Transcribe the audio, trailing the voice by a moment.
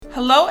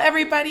Hello,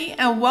 everybody,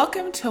 and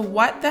welcome to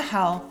What the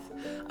Health,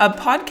 a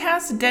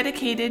podcast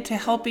dedicated to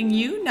helping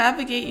you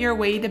navigate your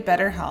way to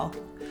better health.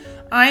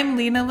 I'm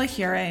Lena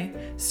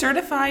Lahure,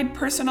 certified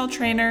personal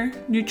trainer,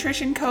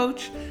 nutrition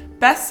coach,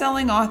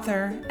 best-selling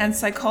author, and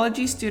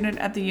psychology student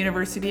at the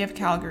University of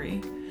Calgary.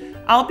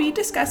 I'll be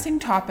discussing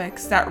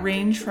topics that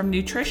range from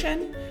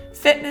nutrition,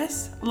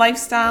 fitness,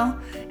 lifestyle,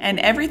 and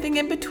everything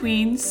in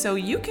between so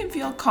you can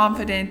feel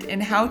confident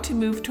in how to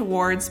move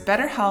towards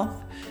better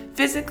health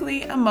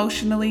physically,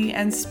 emotionally,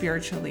 and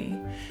spiritually.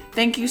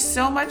 Thank you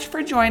so much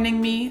for joining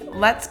me.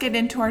 Let's get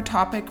into our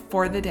topic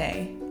for the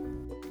day.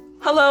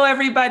 Hello,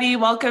 everybody.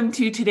 Welcome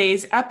to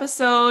today's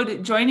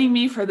episode. Joining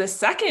me for the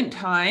second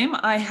time,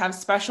 I have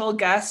special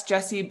guest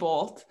Jessie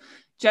Bolt.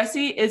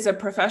 Jessie is a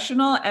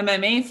professional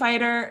MMA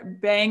fighter,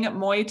 Bang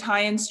Muay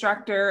Thai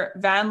instructor,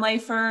 van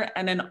lifer,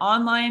 and an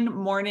online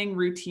morning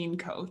routine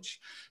coach.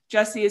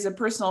 Jessie is a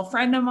personal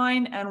friend of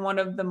mine and one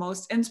of the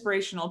most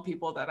inspirational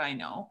people that I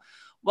know.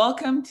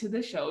 Welcome to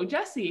the show,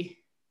 Jessie.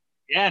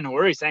 Yeah, no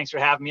worries. Thanks for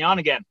having me on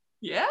again.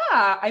 Yeah,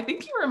 I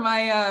think you were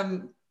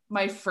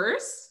my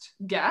first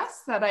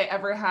guest that I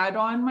ever had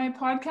on my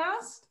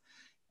podcast,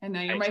 and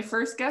now you're my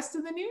first guest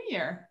of the new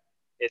year.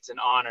 It's an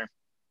honor.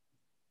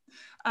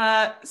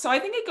 So I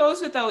think it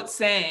goes without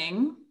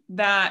saying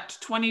that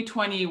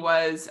 2020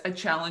 was a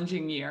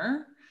challenging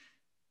year,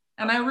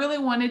 and I really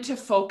wanted to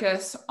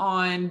focus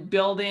on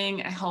building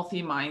a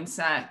healthy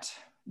mindset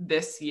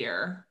this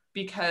year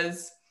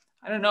because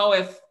I don't know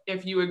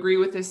if you agree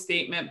with this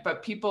statement,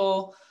 but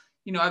people,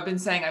 I've been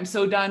saying I'm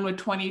so done with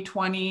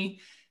 2020.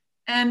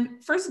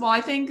 And first of all,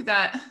 I think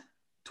that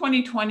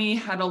 2020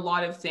 had a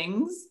lot of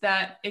things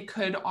that it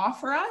could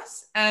offer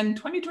us, and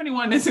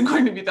 2021 isn't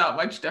going to be that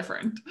much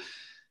different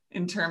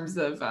in terms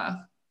of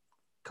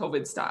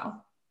COVID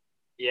style.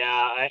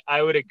 Yeah,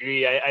 I would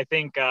agree. I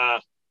think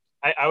I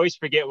always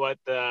forget what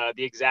the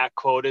exact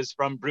quote is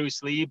from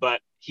Bruce Lee,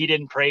 but he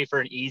didn't pray for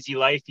an easy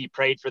life. He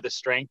prayed for the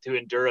strength to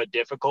endure a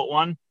difficult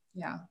one.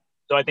 Yeah.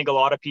 So I think a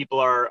lot of people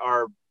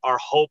are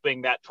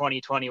hoping that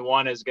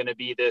 2021 is going to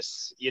be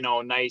this,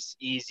 nice,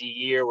 easy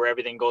year where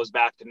everything goes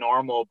back to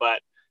normal.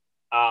 But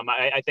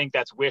I think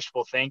that's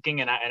wishful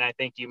thinking. And I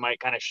think you might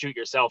kind of shoot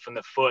yourself in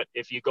the foot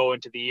if you go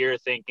into the year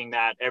thinking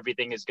that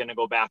everything is going to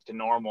go back to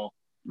normal.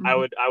 Mm-hmm.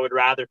 I would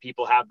rather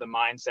people have the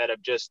mindset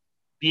of just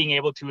being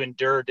able to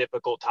endure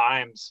difficult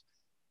times.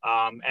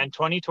 And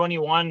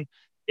 2021,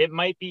 it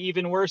might be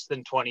even worse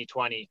than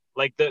 2020.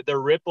 Like the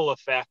ripple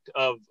effect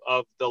of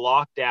the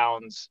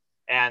lockdowns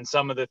and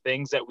some of the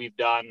things that we've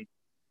done,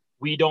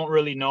 we don't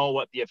really know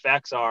what the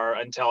effects are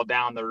until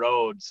down the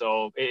road.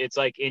 So it's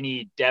like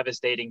any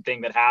devastating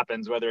thing that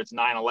happens, whether it's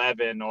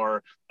 9/11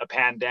 or a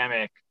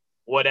pandemic,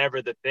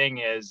 whatever the thing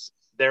is,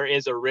 there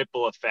is a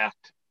ripple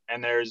effect,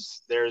 and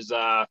there's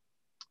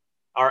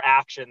our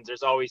actions.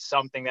 There's always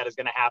something that is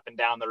going to happen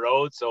down the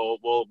road. So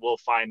we'll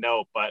find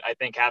out. But I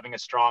think having a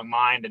strong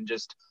mind and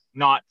just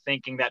not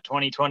thinking that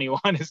 2021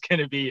 is going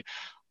to be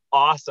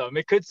awesome.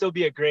 It could still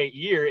be a great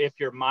year if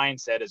your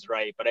mindset is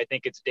right, but I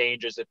think it's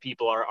dangerous if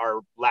people are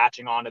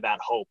latching onto that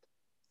hope.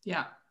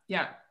 Yeah,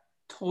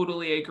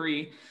 totally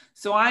agree.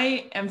 So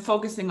I am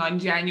focusing on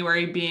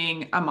January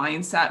being a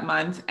mindset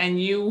month, and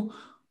you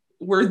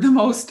were the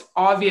most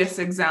obvious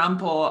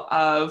example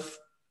of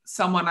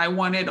someone I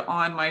wanted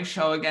on my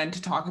show again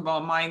to talk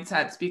about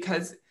mindsets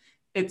because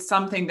it's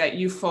something that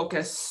you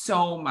focus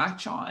so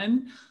much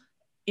on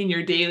in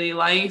your daily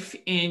life,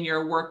 in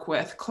your work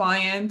with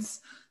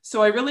clients.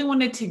 So I really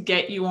wanted to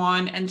get you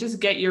on and just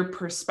get your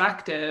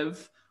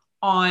perspective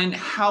on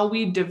how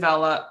we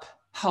develop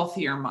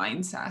healthier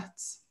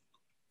mindsets.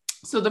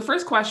 So the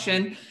first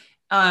question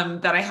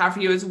that I have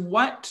for you is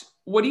what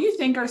do you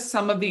think are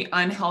some of the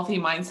unhealthy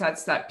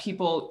mindsets that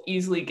people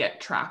easily get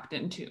trapped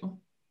into?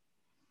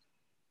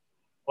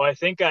 Well, I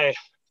think I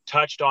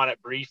touched on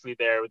it briefly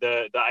there,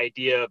 the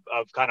idea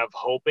of kind of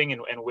hoping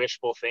and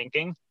wishful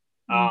thinking.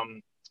 Mm-hmm.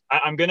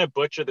 I'm going to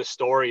butcher the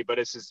story, but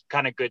this is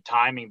kind of good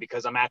timing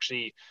because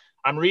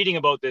I'm reading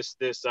about this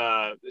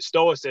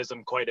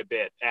stoicism quite a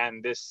bit.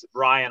 And this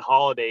Ryan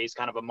Holiday is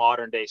kind of a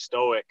modern day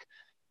stoic.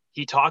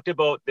 He talked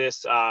about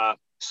this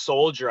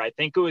soldier. I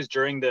think it was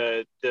during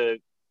the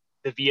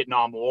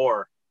Vietnam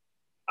War.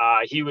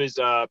 He was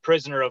a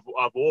prisoner of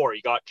war.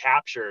 He got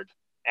captured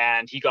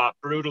and he got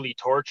brutally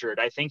tortured.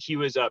 I think he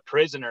was a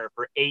prisoner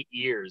for 8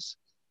 years.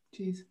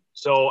 Jeez.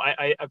 So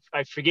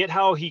I forget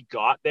how he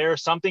got there,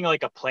 something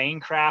like a plane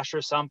crash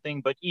or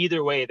something, but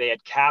either way, they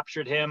had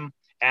captured him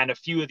and a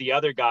few of the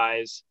other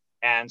guys.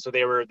 And so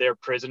they're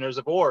prisoners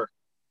of war.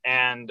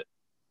 And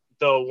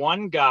the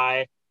one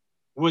guy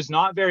was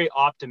not very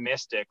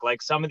optimistic.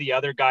 Like some of the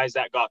other guys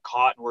that got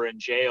caught and were in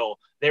jail,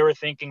 they were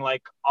thinking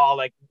like, oh,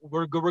 like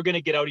we're going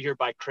to get out of here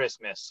by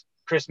Christmas.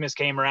 Christmas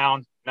came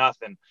around,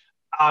 nothing.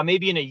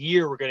 Maybe in a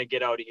year, we're going to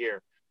get out of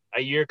here.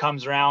 A year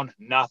comes around,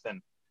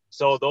 nothing.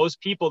 So those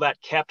people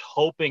that kept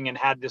hoping and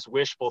had this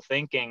wishful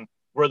thinking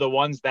were the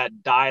ones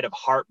that died of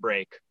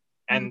heartbreak.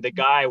 And mm-hmm. The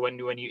guy, when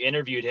you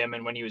interviewed him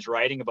and when he was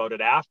writing about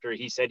it after,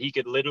 he said he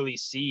could literally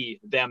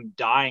see them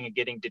dying and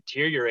getting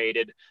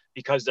deteriorated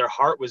because their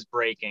heart was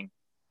breaking.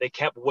 They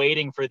kept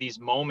waiting for these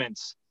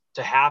moments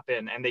to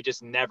happen, and they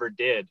just never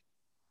did.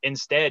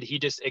 Instead, he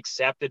just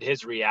accepted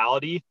his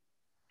reality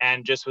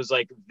and just was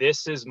like,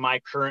 this is my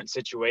current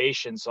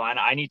situation. So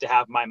I need to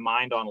have my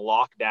mind on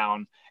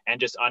lockdown and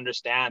just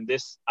understand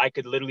this. I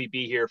could literally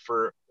be here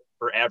for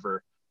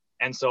forever.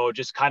 And so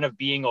just kind of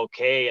being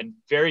okay and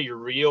very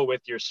real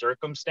with your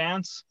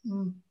circumstance.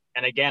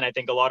 And again, I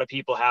think a lot of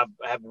people have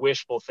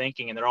wishful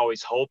thinking, and they're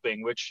always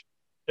hoping, which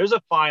there's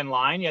a fine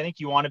line. I think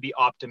you want to be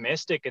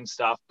optimistic and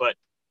stuff, but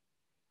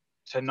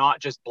to not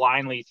just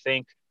blindly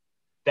think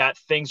that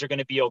things are going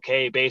to be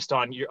okay based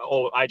on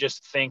I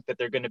just think that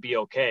they're going to be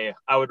okay.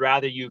 I would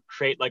rather you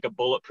create like a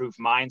bulletproof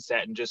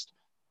mindset and just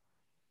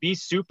be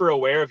super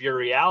aware of your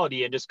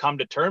reality and just come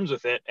to terms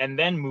with it and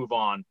then move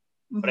on.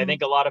 But I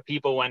think a lot of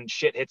people, when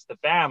shit hits the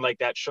fan, like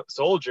that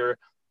soldier,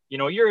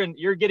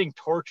 you're getting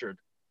tortured.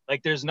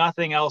 Like there's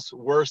nothing else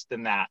worse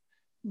than that.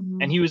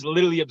 And he was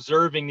literally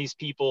observing these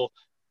people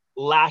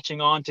latching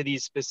on to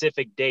these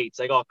specific dates,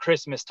 like, oh,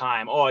 Christmas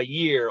time, oh, a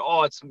year,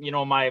 oh, it's,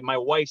 my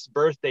wife's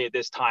birthday at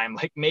this time,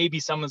 like maybe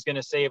someone's going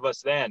to save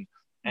us then.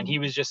 And he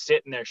was just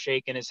sitting there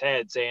shaking his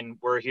head saying,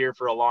 we're here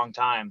for a long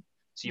time,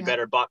 so you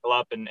better buckle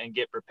up and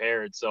get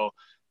prepared. So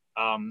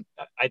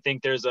I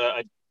think there's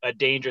a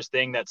dangerous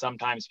thing that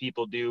sometimes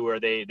people do where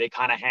they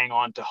kind of hang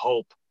on to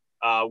hope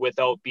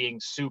without being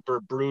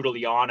super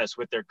brutally honest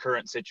with their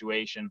current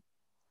situation.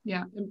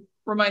 Yeah, it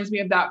reminds me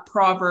of that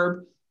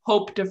proverb,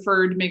 hope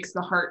deferred makes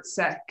the heart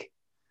sick.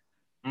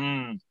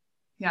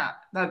 Yeah,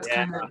 that's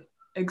kind of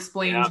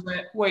explains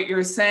what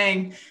you're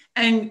saying.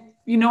 And,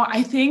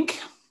 I think,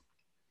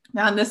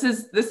 man, this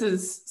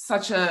is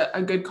such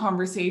a good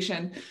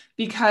conversation,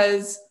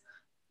 because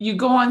you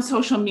go on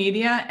social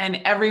media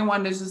and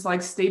everyone is just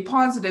like, stay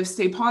positive,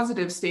 stay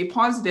positive, stay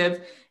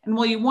positive. And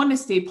while you want to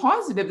stay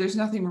positive, there's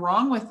nothing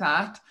wrong with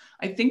that.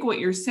 I think what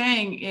you're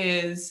saying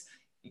is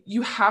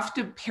you have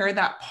to pair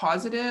that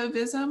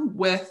positivism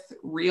with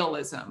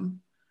realism.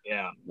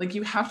 Yeah. Like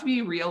you have to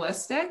be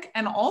realistic,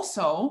 and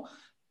also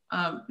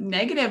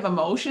negative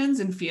emotions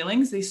and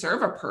feelings, they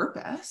serve a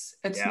purpose.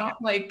 It's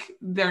not like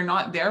they're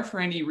not there for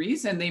any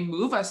reason. They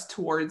move us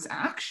towards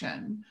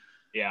action.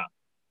 Yeah.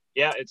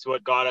 Yeah. It's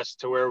what got us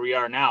to where we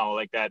are now,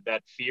 like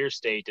that fear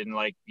state, and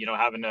like,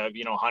 having to,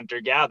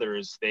 hunter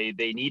gatherers, they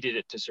needed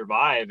it to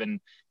survive,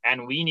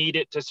 and we need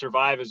it to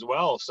survive as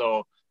well.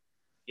 So,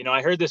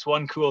 I heard this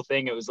one cool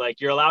thing. It was like,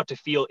 you're allowed to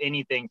feel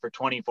anything for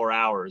 24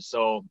 hours.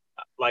 So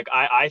like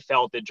I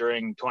felt it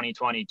during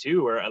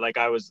 2022, or like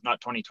I was not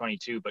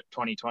 2022, but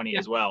 2020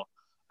 as well.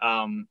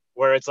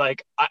 Where it's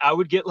like, I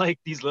would get like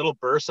these little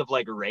bursts of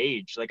like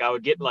rage. Like I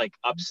would get like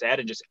upset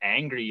and just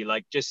angry,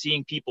 like just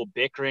seeing people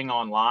bickering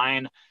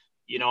online.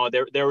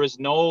 There was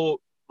no,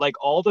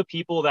 like, all the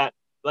people that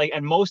like,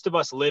 and most of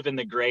us live in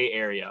the gray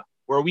area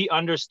where we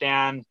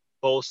understand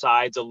both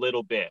sides a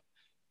little bit.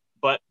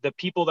 But the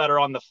people that are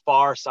on the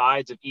far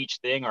sides of each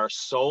thing are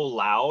so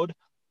loud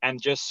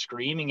and just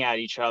screaming at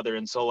each other.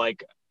 And so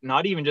like,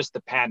 not even just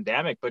the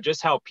pandemic, but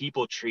just how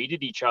people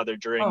treated each other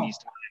during these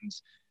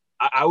times.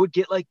 I would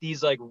get like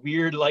these like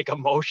weird, like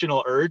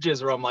emotional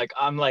urges where I'm like,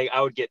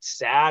 I would get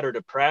sad or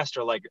depressed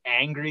or like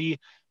angry.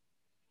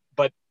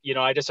 But,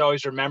 I just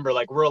always remember,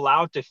 like, we're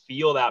allowed to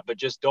feel that, but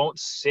just don't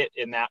sit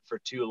in that for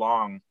too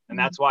long. And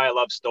that's why I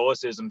love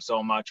Stoicism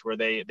so much, where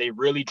they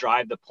really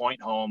drive the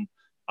point home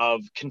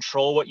of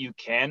control what you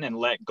can and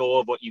let go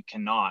of what you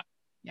cannot.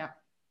 Yeah.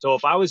 So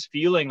if I was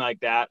feeling like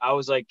that, I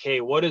was like,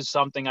 okay, what is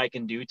something I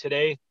can do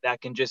today that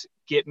can just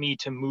get me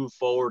to move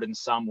forward in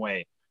some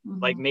way?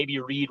 Like maybe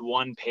read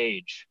one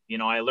page.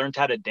 I learned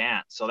how to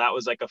dance. So that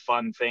was like a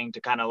fun thing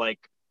to kind of like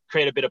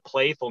create a bit of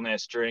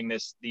playfulness during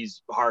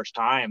these harsh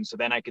times. So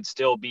then I could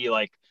still be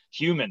like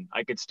human.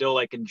 I could still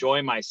like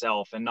enjoy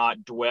myself and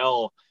not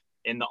dwell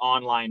in the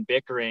online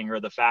bickering or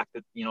the fact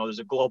that, there's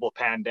a global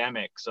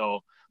pandemic. So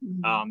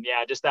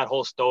just that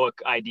whole Stoic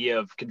idea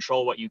of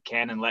control what you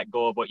can and let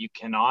go of what you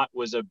cannot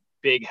was a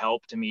big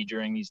help to me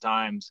during these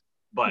times.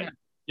 But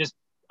just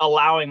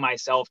allowing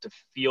myself to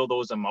feel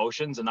those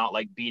emotions and not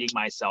like beating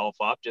myself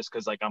up just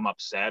because like I'm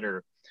upset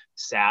or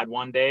sad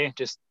one day.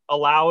 Just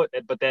allow it,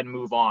 but then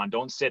move on.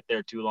 Don't sit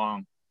there too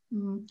long.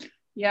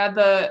 Yeah,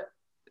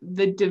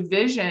 the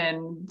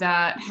division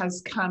that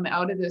has come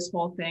out of this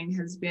whole thing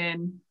has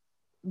been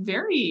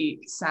very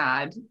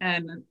sad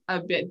and a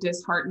bit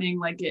disheartening.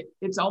 Like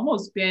it's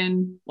almost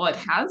been, it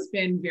has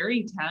been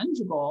very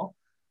tangible.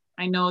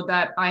 I know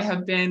that I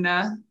have been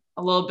a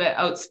little bit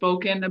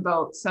outspoken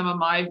about some of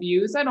my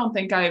views. I don't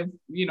think I've,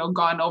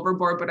 gone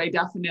overboard, but I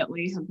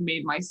definitely have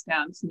made my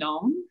stance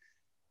known.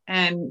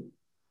 And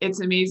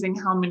it's amazing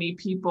how many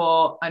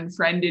people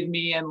unfriended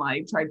me and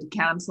like tried to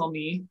cancel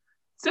me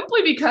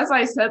simply because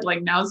I said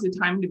like, now's the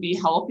time to be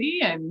healthy,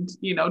 and,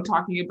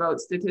 talking about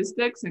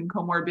statistics and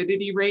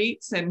comorbidity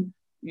rates, and,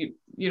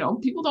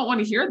 people don't want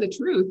to hear the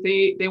truth.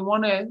 They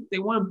want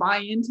to buy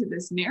into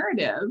this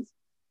narrative.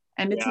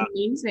 And it's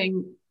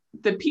amazing.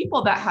 The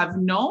people that have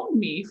known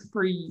me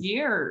for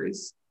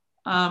years,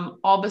 all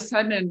of a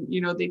sudden,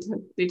 they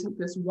took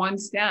this one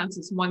stance,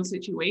 this one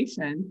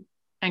situation,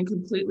 and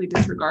completely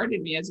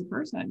disregarded me as a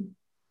person.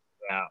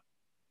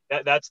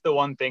 Yeah. That's the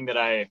one thing that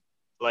I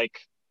like.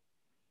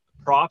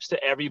 Props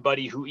to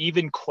everybody who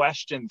even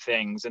questioned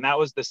things. And that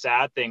was the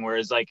sad thing,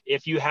 whereas like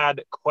if you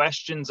had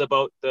questions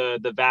about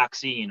the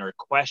vaccine, or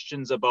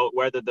questions about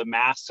whether the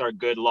masks are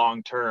good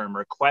long term,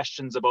 or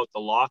questions about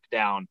the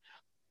lockdown,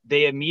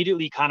 they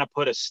immediately kind of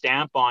put a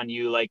stamp on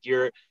you, like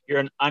you're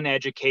an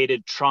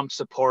uneducated, Trump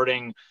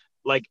supporting,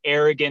 like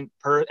arrogant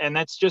and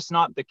that's just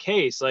not the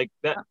case. Like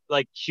that,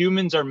 like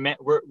humans are meant,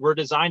 we're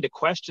designed to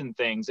question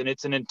things, and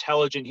it's an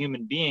intelligent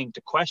human being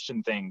to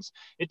question things.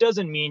 It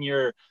doesn't mean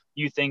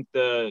you think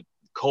the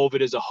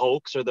COVID is a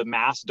hoax, or the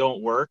masks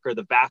don't work, or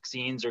the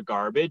vaccines are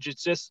garbage.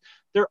 It's just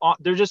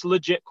they're just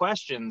legit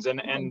questions,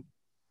 and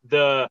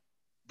the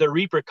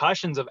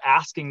repercussions of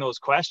asking those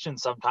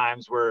questions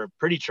sometimes were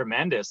pretty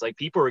tremendous. Like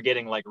people were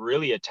getting like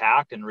really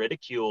attacked and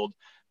ridiculed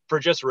for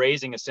just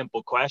raising a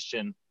simple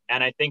question.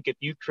 And I think if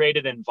you create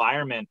an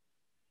environment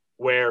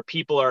where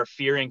people are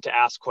fearing to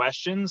ask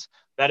questions,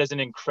 that is an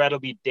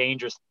incredibly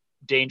dangerous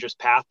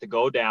path to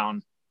go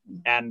down.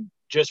 And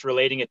just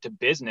relating it to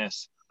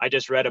business, I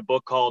just read a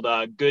book called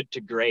Good to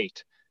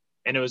Great,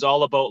 and it was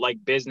all about like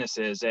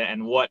businesses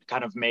and what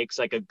kind of makes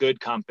like a good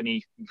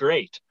company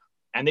great.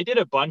 And they did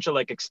a bunch of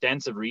like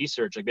extensive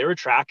research. Like they were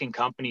tracking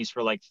companies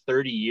for like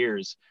 30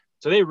 years.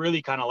 So they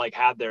really kind of like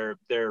had their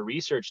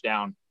research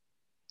down.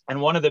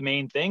 And one of the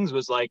main things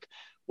was like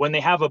when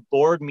they have a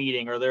board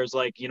meeting, or there's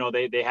like,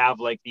 they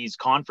have like these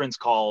conference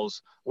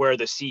calls where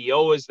the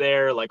CEO is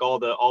there, like all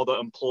the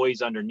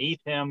employees underneath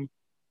him.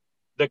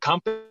 The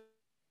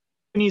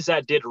companies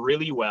that did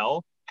really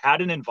well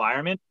had an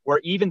environment where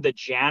even the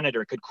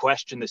janitor could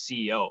question the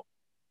CEO.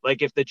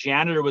 Like if the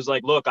janitor was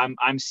like, look,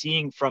 I'm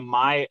seeing from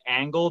my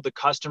angle, the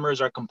customers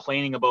are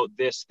complaining about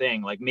this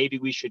thing, like maybe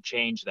we should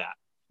change that.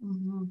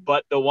 Mm-hmm.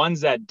 But the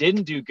ones that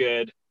didn't do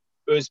good,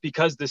 it was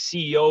because the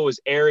CEO was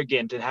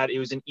arrogant and it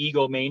was an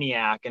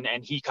egomaniac, and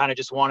he kind of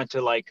just wanted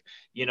to like,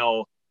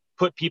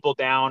 put people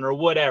down or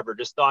whatever,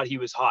 just thought he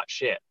was hot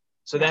shit.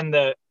 So then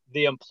the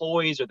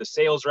employees or the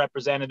sales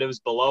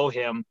representatives below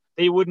him,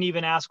 they wouldn't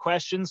even ask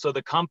questions. So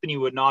the company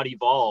would not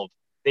evolve.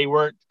 They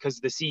weren't, because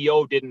the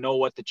CEO didn't know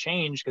what to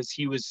change because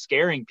he was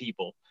scaring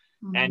people.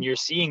 Mm-hmm. And you're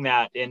seeing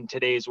that in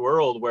today's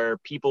world where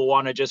people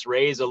want to just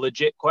raise a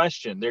legit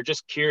question. They're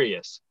just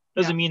curious.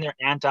 Doesn't mean they're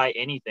anti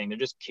anything. They're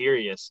just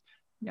curious.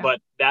 Yeah. But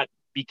that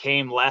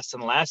became less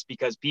and less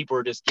because people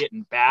were just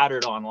getting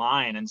battered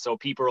online. And so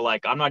people were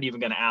like, I'm not even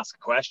going to ask a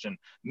question,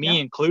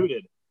 me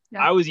included.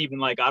 Yeah. I was even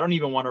like, I don't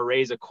even want to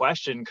raise a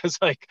question because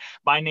like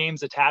my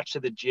name's attached to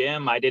the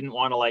gym. I didn't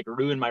want to like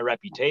ruin my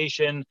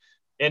reputation.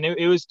 And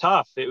it was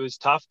tough. It was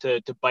tough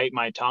to bite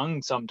my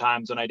tongue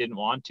sometimes when I didn't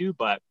want to,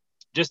 but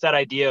just that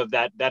idea of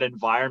that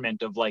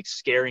environment of like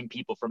scaring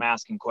people from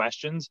asking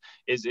questions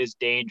is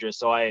dangerous.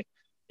 So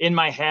in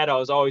my head, I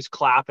was always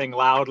clapping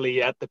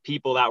loudly at the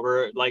people that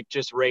were like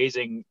just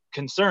raising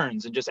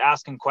concerns and just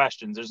asking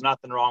questions. There's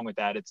nothing wrong with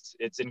that.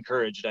 It's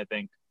encouraged, I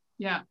think.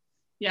 Yeah.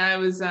 Yeah, it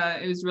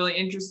was really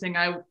interesting.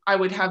 I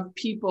would have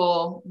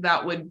people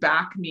that would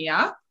back me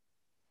up,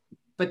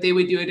 but they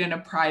would do it in a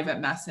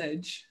private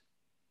message.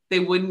 They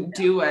wouldn't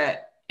do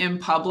it in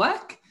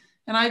public.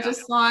 And I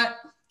just thought,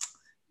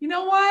 you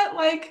know what?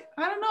 Like,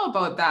 I don't know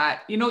about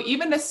that.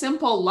 Even a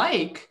simple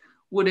like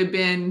would have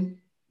been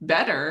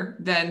better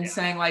than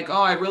saying like,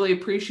 oh, I really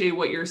appreciate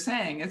what you're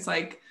saying. It's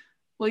like,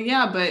 well,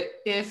 yeah, but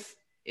if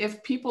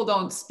people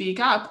don't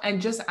speak up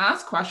and just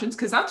ask questions,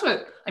 because that's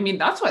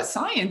what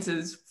science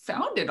is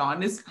founded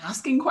on, is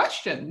asking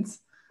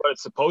questions. What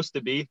it's supposed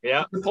to be.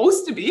 Yeah. It's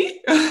supposed to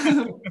be.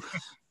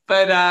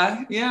 But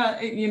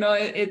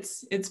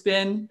it's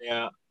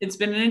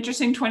been an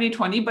interesting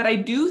 2020, but I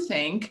do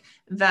think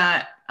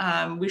that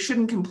we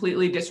shouldn't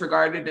completely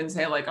disregard it and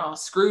say like, oh,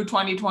 screw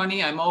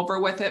 2020, I'm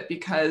over with it,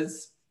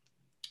 because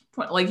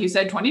like you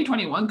said,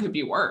 2021 could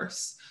be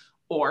worse,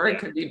 or it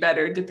could be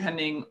better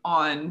depending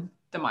on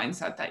the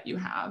mindset that you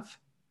have.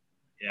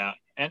 Yeah.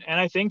 And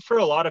I think for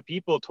a lot of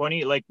people,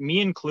 like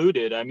me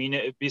included, I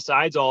mean,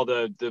 besides all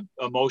the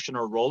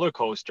emotional roller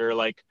coaster,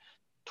 like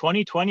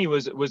 2020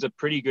 was a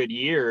pretty good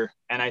year.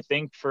 And I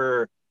think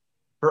for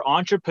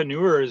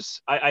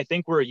entrepreneurs, I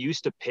think we're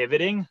used to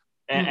pivoting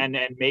and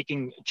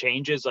making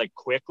changes like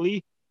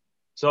quickly.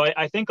 So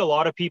I think a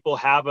lot of people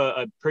have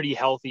a pretty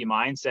healthy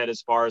mindset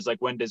as far as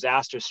like when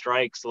disaster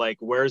strikes, like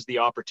where's the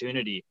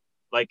opportunity?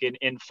 Like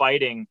in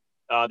fighting,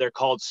 they're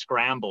called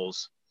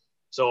scrambles.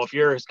 So if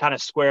you're kind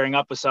of squaring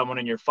up with someone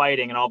and you're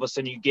fighting, and all of a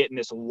sudden you get in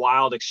this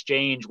wild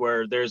exchange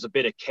where there's a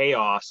bit of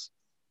chaos,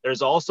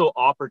 there's also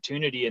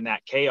opportunity in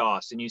that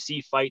chaos. And you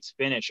see fights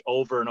finish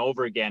over and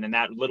over again in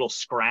that little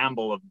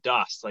scramble of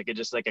dust, like it's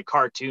just like a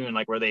cartoon,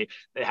 like where they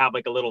have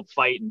like a little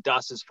fight and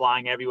dust is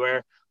flying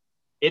everywhere.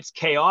 It's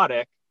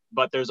chaotic,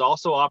 but there's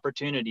also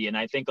opportunity. And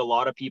I think a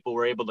lot of people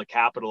were able to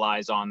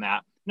capitalize on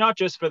that, not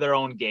just for their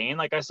own gain.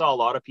 Like I saw a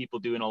lot of people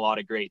doing a lot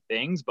of great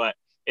things, but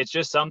it's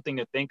just something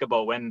to think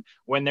about when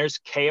there's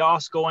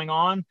chaos going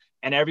on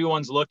and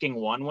everyone's looking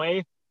one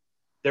way,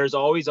 there's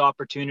always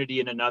opportunity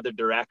in another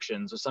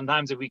direction. So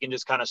sometimes if we can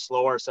just kind of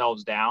slow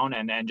ourselves down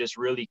and just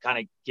really kind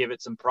of give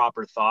it some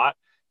proper thought,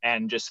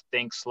 and just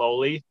think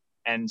slowly.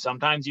 And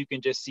sometimes you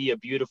can just see a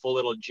beautiful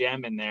little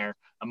gem in there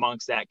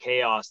amongst that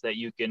chaos that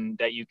you can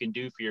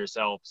do for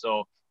yourself.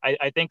 So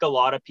I think a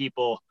lot of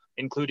people,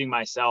 including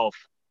myself,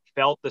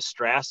 felt the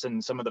stress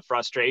and some of the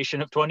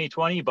frustration of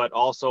 2020, but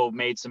also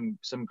made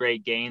some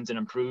great gains and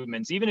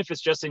improvements, even if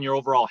it's just in your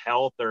overall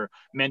health or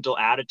mental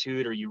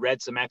attitude, or you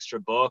read some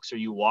extra books, or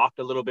you walked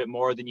a little bit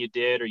more than you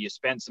did, or you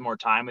spent some more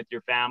time with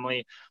your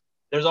family.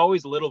 There's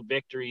always little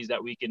victories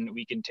that we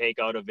can take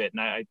out of it.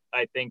 And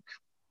I think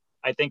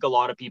a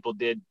lot of people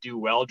did do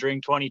well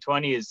during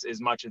 2020,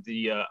 as much as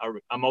the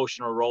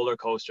emotional roller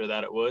coaster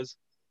that it was.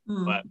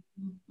 But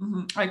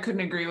I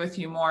couldn't agree with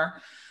you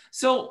more.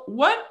 So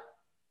what,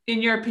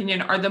 in your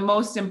opinion, are the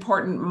most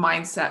important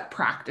mindset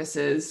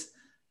practices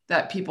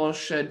that people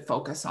should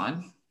focus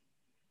on?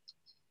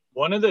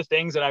 One of the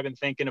things that I've been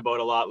thinking about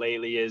a lot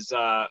lately is,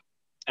 and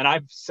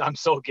I'm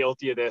so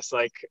guilty of this,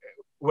 like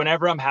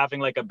whenever I'm having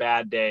like a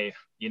bad day,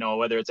 you know,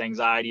 whether it's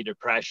anxiety,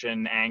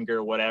 depression,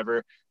 anger,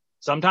 whatever,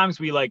 sometimes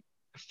we like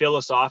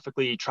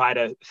philosophically try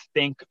to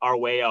think our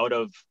way out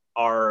of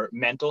our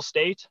mental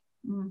state,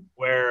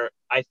 where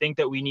I think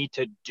that we need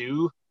to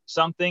do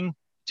something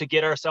to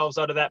get ourselves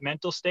out of that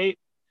mental state.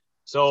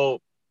 So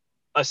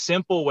a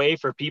simple way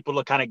for people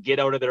to kind of get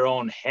out of their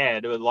own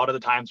head, a lot of the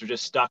times we're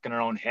just stuck in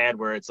our own head,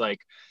 where it's like,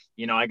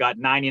 you know, I got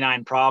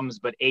 99 problems,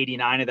 but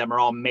 89 of them are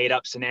all made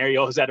up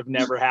scenarios that have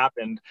never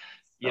happened,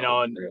 you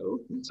know. And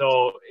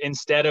so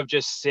instead of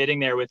just sitting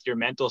there with your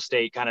mental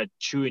state kind of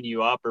chewing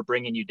you up or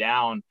bringing you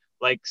down,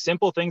 like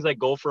simple things like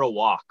go for a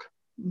walk.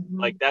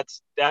 Like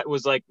that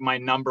was like my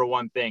number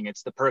one thing.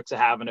 It's the perks of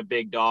having a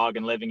big dog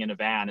and living in a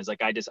van, is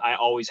like I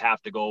always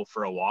have to go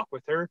for a walk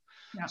with her.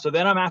 Yeah. So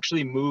then I'm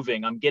actually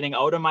moving. I'm getting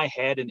out of my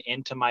head and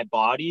into my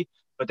body.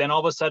 But then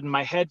all of a sudden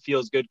my head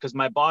feels good because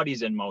my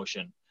body's in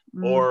motion.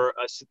 Or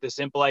the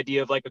simple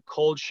idea of like a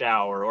cold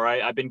shower, or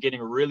I've been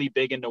getting really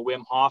big into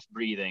Wim Hof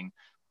breathing.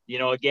 You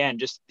know, again,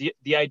 just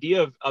the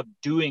idea of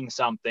doing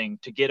something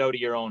to get out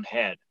of your own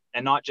head,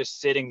 and not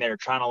just sitting there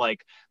trying to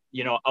like,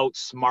 you know,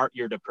 outsmart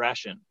your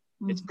depression.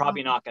 It's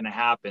probably not going to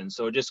happen.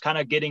 So just kind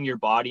of getting your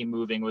body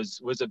moving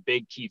was a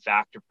big key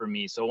factor for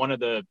me. So one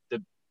of the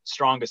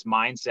strongest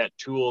mindset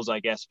tools, I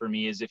guess, for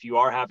me is, if you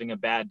are having a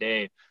bad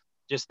day,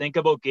 just think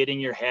about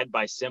getting your head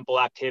by simple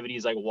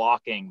activities like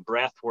walking,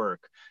 breath work,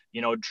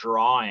 you know,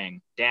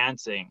 drawing,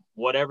 dancing,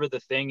 whatever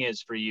the thing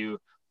is for you.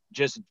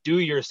 Just do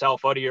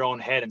yourself out of your own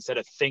head instead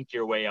of think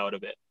your way out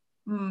of it.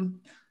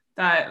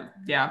 That,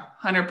 yeah,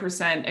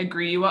 100%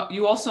 agree.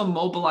 You also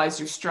mobilize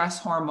your stress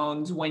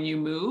hormones when you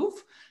move.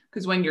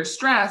 Because when you're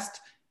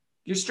stressed,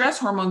 your stress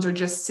hormones are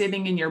just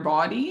sitting in your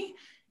body,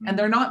 and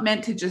they're not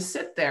meant to just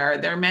sit there.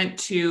 They're meant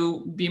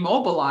to be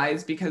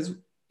mobilized, because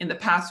in the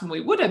past, when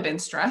we would have been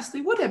stressed,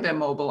 they would have been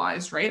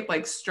mobilized, right?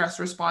 Like stress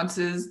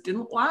responses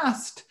didn't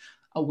last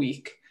a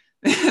week.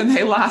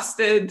 They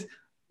lasted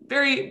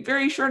very,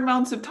 very short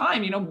amounts of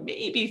time, you know,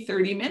 maybe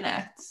 30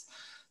 minutes.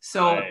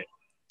 So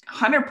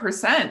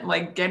 100%,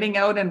 like getting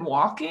out and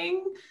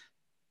walking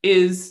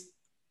is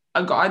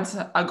a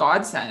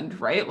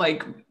godsend, right?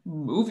 Like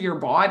move your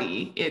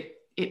body.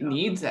 It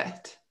needs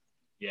it.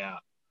 Yeah.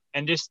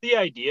 And just the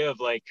idea of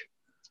like,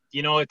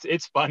 you know,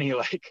 it's funny,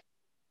 like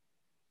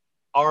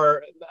I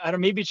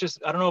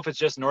don't know if it's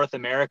just North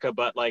America,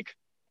 but like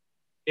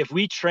if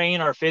we train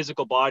our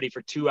physical body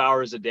for 2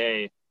 hours a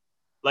day,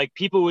 like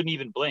people wouldn't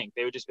even blink.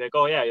 They would just be like,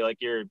 oh yeah,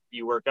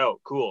 you work out.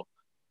 Cool.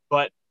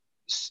 But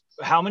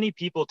how many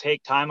people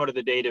take time out of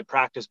the day to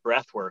practice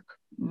breath work?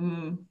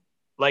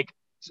 Like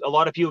a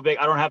lot of people be like,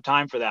 I don't have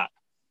time for that.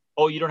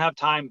 Oh, you don't have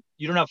time.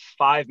 You don't have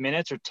 5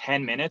 minutes or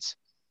 10 minutes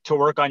to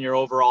work on your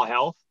overall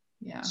health.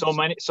 Yeah. So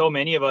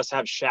many of us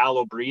have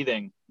shallow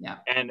breathing. Yeah.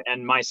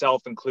 And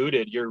myself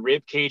included. Your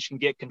rib cage can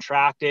get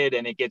contracted,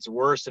 and it gets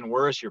worse and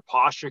worse. Your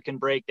posture can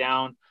break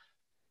down.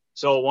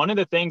 So one of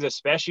the things,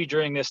 especially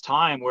during this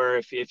time where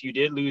if you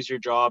did lose your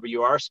job or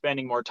you are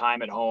spending more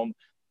time at home,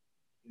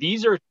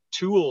 these are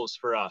tools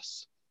for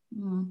us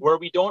where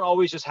we don't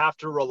always just have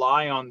to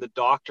rely on the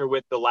doctor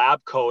with the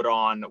lab coat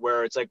on,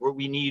 where it's like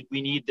we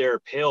need their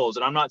pills.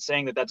 And I'm not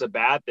saying that that's a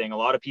bad thing. A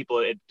lot of people,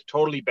 it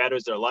totally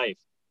betters their life.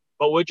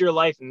 But would your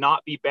life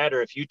not be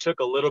better if you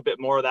took a little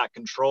bit more of that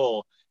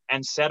control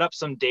and set up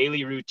some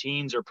daily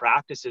routines or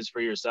practices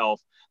for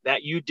yourself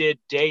that you did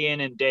day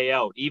in and day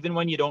out, even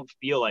when you don't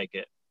feel like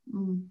it?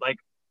 Like,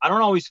 I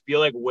don't always feel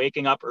like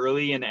waking up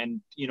early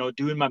and you know,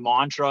 doing my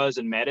mantras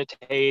and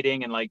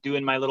meditating and like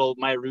doing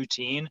my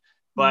routine,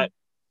 but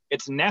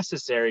it's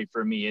necessary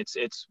for me.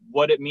 It's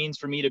what it means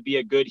for me to be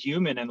a good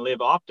human and live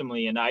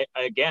optimally. And I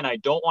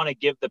don't want to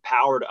give the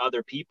power to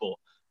other people.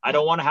 I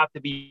don't want to have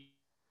to be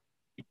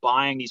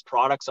buying these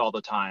products all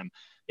the time.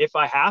 If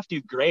I have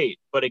to, great.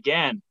 But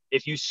again,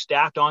 if you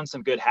stacked on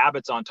some good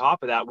habits on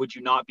top of that, would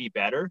you not be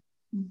better?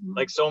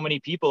 Like so many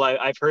people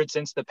I've heard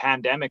since the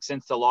pandemic,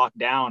 since the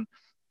lockdown,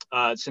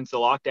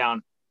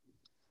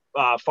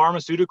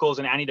 pharmaceuticals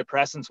and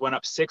antidepressants went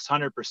up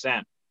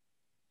 600%.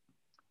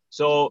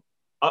 So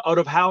out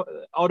of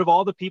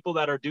all the people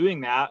that are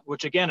doing that,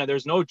 which again,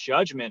 there's no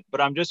judgment,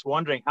 but I'm just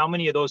wondering how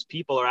many of those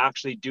people are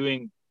actually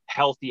doing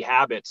healthy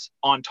habits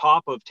on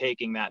top of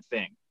taking that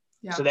thing,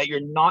 so that you're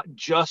not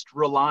just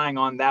relying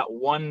on that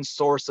one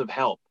source of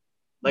help.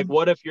 Like,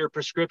 what if your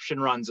prescription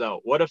runs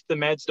out? What if the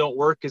meds don't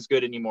work as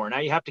good anymore? Now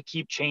you have to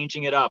keep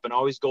changing it up and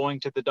always going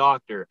to the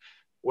doctor.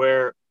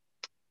 Where,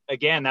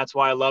 again, that's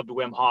why I loved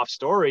Wim Hof's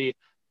story.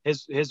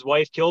 His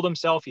wife killed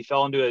himself. He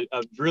fell into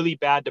a really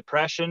bad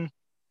depression,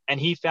 and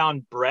he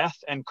found breath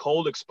and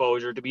cold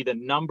exposure to be the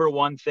number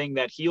one thing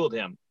that healed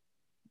him.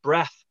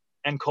 Breath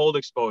and cold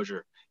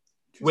exposure.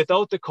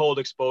 Without the cold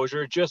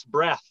exposure, just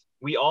breath.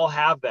 We all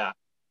have that.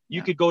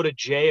 You could go to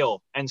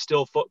jail and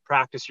still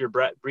practice your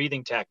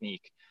breathing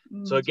technique.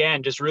 So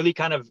again, just really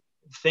kind of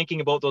thinking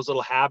about those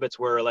little habits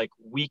where like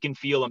we can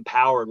feel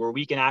empowered, where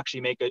we can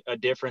actually make a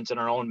difference in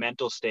our own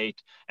mental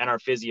state and our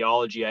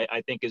physiology,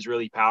 I think is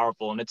really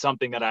powerful. And it's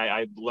something that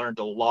I learned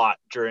a lot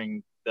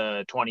during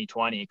the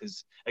 2020,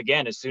 because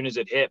again, as soon as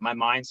it hit, my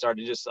mind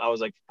started I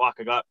was like, fuck,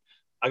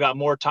 I got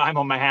more time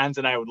on my hands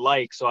than I would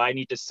like. So I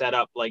need to set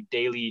up like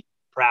daily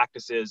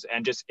practices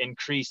and just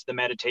increase the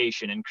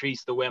meditation,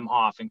 increase the Wim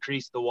Hof,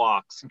 increase the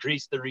walks,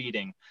 increase the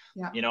reading,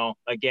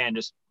 again,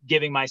 just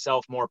giving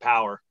myself more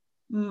power.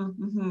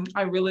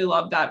 I really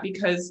love that,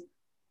 because,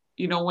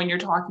 when you're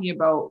talking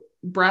about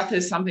breath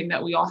is something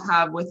that we all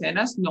have within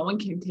us. No one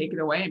can take it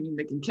away. I mean,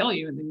 they can kill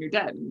you and then you're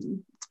dead. And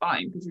it's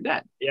fine because you're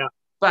dead. Yeah.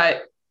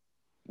 But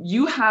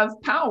you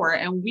have power,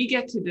 and we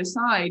get to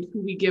decide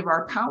who we give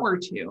our power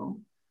to.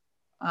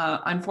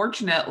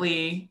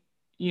 Unfortunately,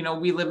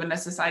 we live in a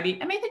society,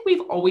 and I think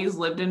we've always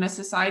lived in a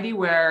society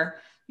where,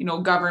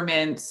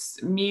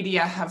 governments,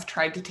 media have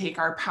tried to take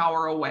our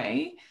power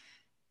away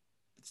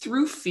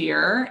through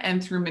fear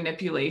and through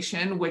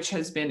manipulation, which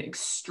has been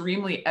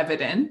extremely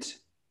evident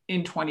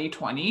in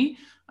 2020,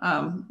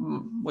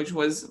 which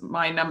was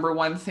my number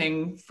one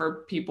thing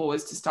for people,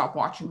 was to stop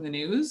watching the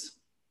news.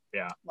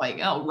 Yeah. Like,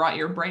 oh, rot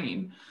your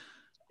brain.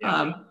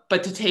 Yeah.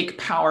 But to take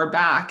power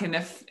back. And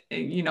if,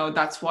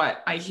 that's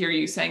what I hear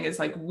you saying, is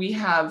like, we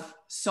have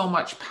so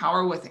much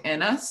power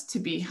within us to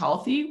be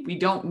healthy. We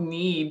don't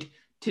need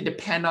to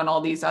depend on all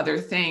these other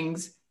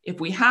things. If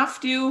we have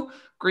to,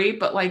 great.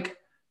 But like,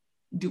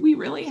 do we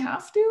really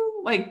have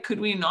to? Like, could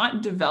we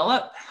not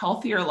develop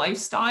healthier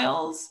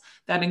lifestyles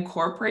that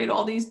incorporate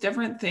all these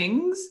different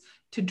things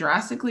to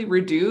drastically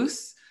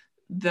reduce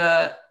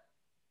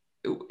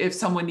if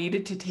someone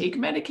needed to take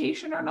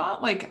medication or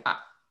not? Like,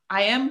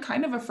 I am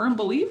kind of a firm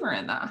believer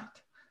in that.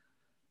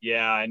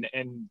 Yeah.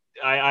 And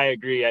I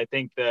agree. I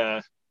think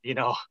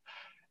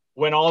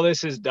when all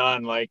this is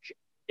done, like,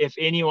 if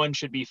anyone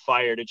should be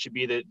fired, it should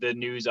be the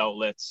news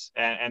outlets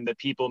and the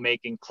people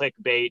making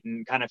clickbait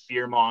and kind of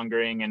fear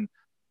mongering. And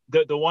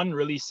the one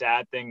really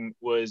sad thing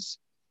was,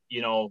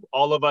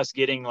 all of us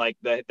getting like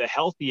the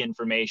healthy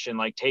information,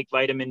 like take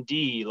vitamin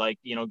D, like,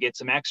 get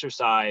some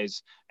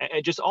exercise,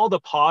 and just all the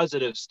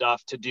positive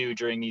stuff to do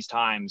during these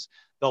times.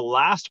 The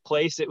last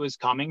place it was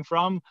coming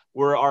from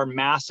were our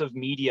massive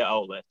media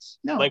outlets.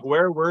 No. Like,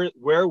 where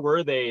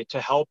were they to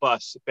help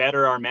us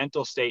better our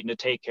mental state and to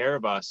take care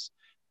of us?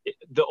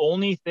 The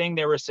only thing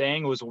they were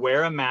saying was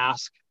wear a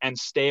mask and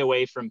stay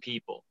away from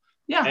people.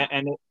 Yeah.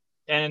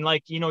 And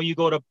like, you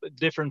go to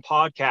different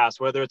podcasts,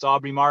 whether it's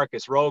Aubrey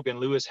Marcus, Rogan,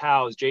 Lewis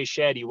Howes, Jay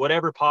Shetty,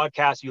 whatever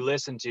podcast you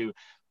listen to,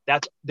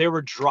 they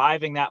were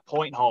driving that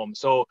point home.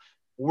 So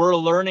we're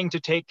learning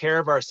to take care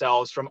of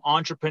ourselves from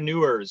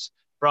entrepreneurs,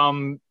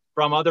 from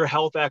other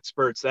health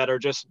experts that are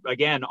just,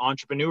 again,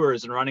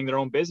 entrepreneurs and running their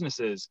own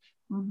businesses.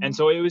 Mm-hmm. And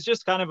so it was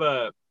just kind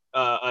of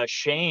a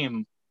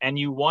shame. And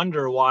you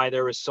wonder why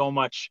there was so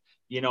much,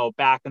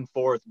 back and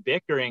forth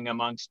bickering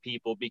amongst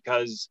people,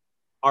 because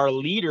our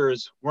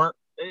leaders weren't,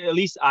 at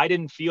least I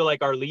didn't feel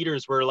like our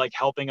leaders were like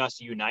helping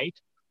us unite.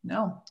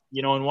 No.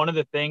 And one of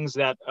the things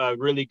that a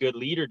really good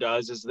leader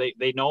does is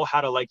they know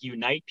how to like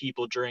unite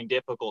people during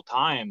difficult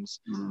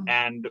times.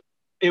 And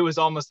it was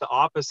almost the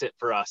opposite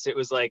for us. It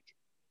was like,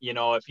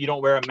 if you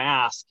don't wear a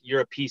mask,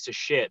 you're a piece of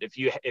shit. If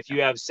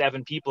you have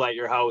 7 people at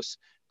your house,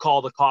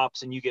 call the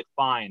cops and you get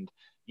fined.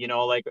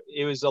 Like,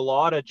 it was a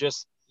lot of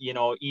just,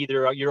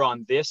 either you're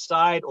on this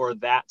side or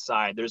that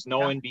side. There's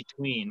no in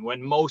between. When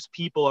most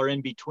people are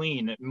in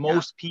between,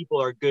 most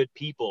people are good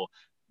people,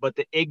 but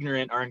the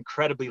ignorant are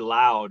incredibly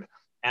loud.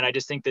 And I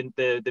just think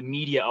that the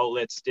media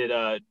outlets did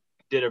a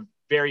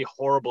very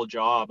horrible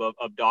job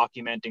of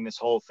documenting this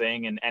whole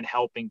thing and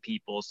helping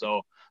people.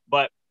 So,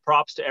 but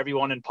props to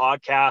everyone in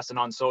podcasts and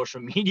on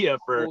social media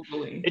for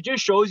it.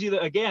 Just shows you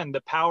that, again,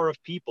 the power of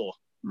people.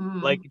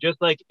 Like,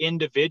 just like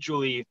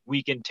individually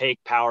we can take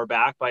power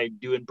back by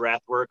doing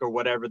breath work or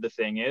whatever the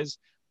thing is,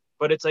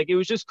 but it's like, it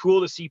was just cool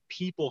to see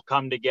people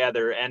come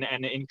together and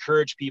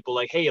encourage people,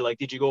 like, hey, like,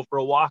 did you go for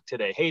a walk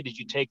today? Hey, did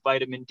you take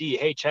vitamin D?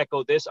 Hey, check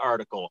out this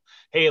article.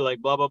 Hey, like,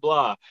 blah blah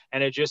blah.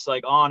 And it just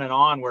like on and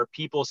on, where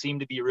people seem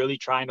to be really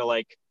trying to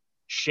like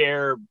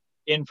share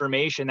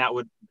information that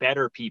would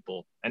better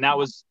people. And that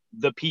was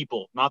the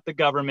people, not the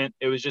government.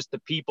 It was just the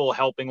people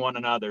helping one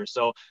another.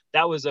 So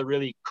that was a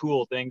really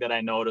cool thing that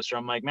I noticed, where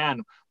I'm like,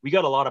 man, we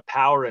got a lot of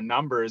power in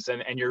numbers,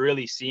 and you're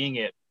really seeing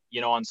it,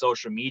 on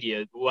social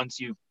media once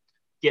you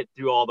get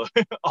through all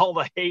the all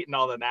the hate and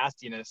all the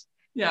nastiness.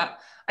 Yeah.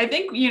 I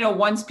think,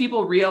 once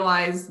people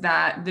realize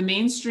that the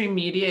mainstream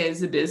media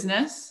is a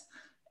business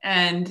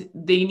and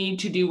they need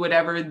to do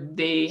whatever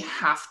they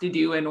have to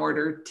do in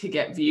order to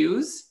get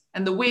views.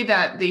 And the way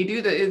that they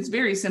do that is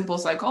very simple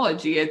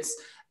psychology. It's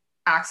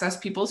access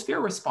people's fear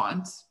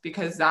response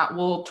because that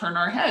will turn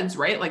our heads,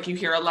 right? Like you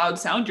hear a loud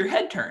sound, your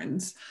head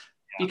turns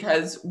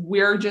because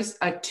we're just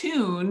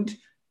attuned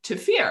to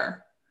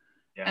fear.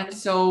 Yeah. And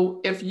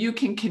so if you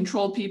can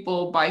control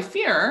people by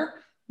fear,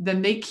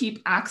 then they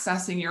keep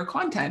accessing your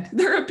content.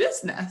 They're a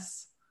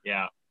business.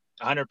 Yeah.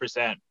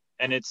 100%.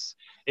 And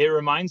it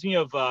reminds me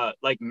of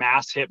like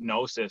mass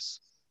hypnosis.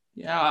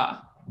 Yeah.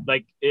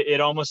 Like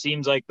it almost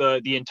seems like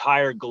the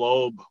entire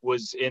globe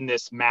was in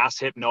this mass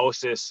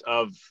hypnosis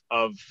of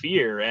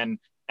fear. And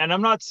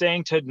I'm not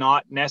saying to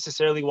not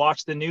necessarily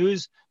watch the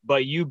news,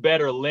 but you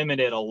better limit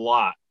it a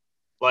lot.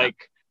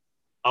 Like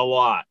a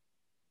lot.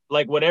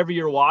 Like whatever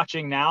you're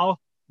watching now,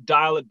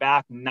 dial it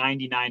back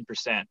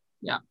 99%.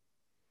 Yeah.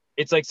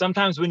 It's like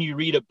sometimes when you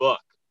read a book,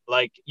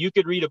 like you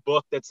could read a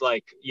book that's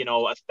like,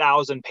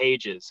 1,000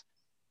 pages.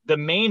 The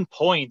main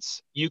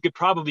points you could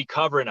probably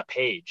cover in a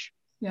page.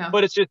 Yeah.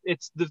 But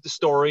it's the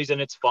stories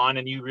and it's fun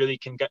and you really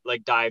can get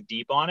like dive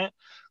deep on it.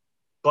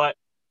 But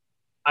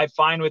I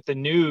find with the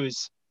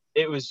news,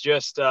 it was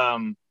just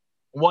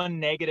one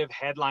negative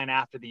headline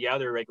after the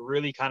other, like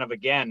really kind of,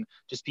 again,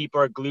 just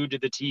people are glued to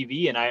the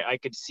TV. And I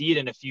could see it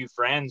in a few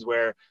friends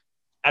where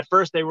at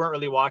first they weren't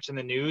really watching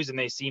the news and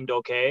they seemed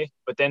okay,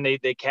 but then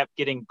they kept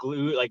getting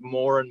glued like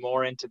more and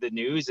more into the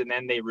news. And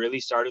then they really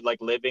started like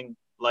living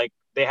like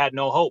they had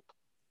no hope.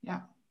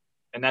 Yeah.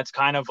 And that's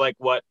kind of like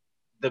what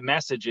the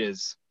message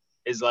is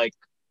like,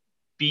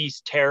 be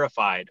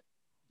terrified.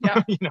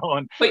 Yeah.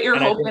 And Put your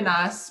and I hope think, in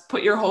us,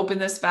 put your hope in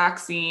this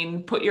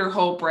vaccine, put your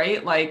hope,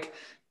 right? Like,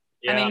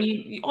 I yeah,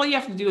 mean, all you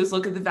have to do is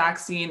look at the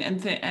vaccine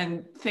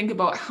and think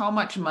about how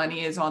much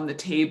money is on the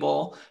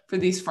table for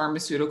these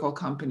pharmaceutical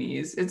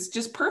companies. It's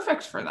just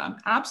perfect for them.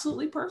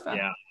 Absolutely perfect.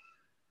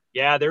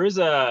 yeah,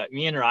 yeah.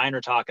 Me and Ryan were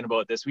talking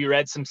about this. We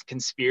read some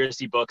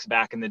conspiracy books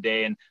back in the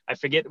day, and I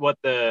forget what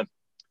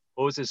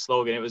was his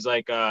slogan. It was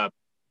like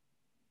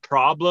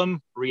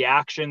problem,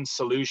 reaction,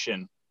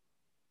 solution.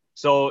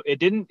 So he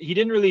didn't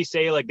really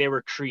say like they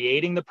were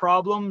creating the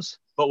problems,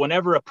 but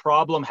whenever a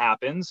problem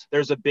happens,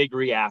 there's a big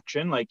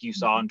reaction, like you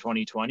saw in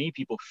 2020,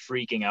 people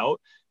freaking out.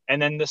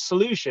 And then the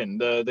solution,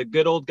 the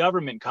good old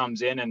government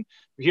comes in and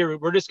here,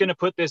 we're just going to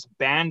put this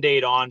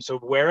Band-Aid on. So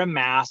wear a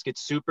mask.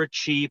 It's super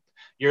cheap.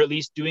 You're at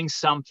least doing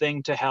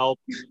something to help.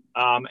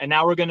 And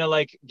now we're going to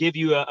like give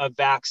you a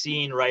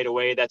vaccine right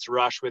away that's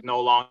rushed with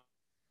no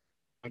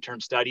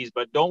long-term studies,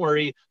 but don't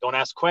worry, don't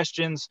ask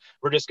questions.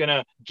 We're just going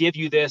to give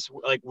you this,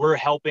 like we're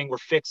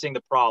fixing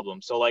the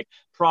problem. So like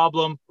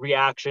problem,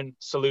 reaction,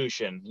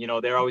 solution,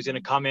 they're always going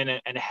to come in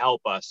and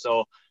help us.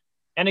 So,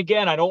 and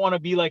again, I don't want to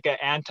be like an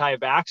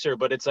anti-vaxxer,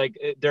 but it's like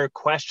there are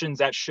questions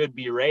that should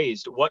be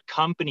raised. What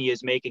company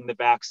is making the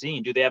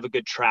vaccine? Do they have a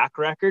good track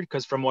record?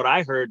 Because from what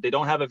I heard, they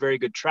don't have a very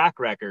good track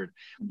record.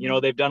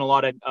 They've done a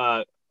lot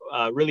of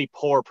really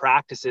poor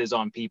practices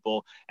on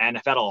people and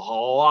have had a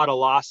lot of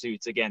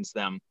lawsuits against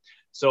them.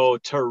 So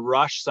to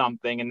rush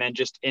something and then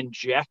just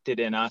inject it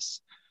in us,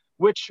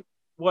 which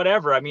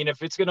whatever. I mean,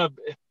 if it's going to,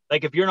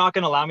 like, if you're not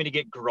going to allow me to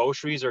get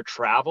groceries or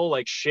travel,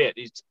 like shit,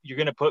 you're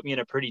going to put me in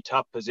a pretty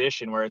tough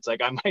position where it's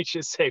like, I might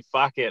just say,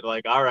 fuck it.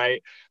 Like, all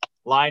right,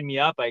 line me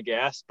up, I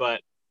guess.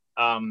 But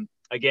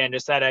again,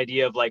 just that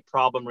idea of like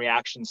problem,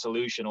 reaction,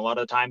 solution. A lot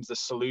of times the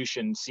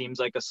solution seems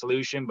like a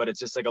solution, but it's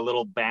just like a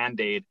little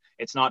Band-Aid.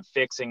 It's not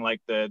fixing like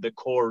the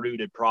core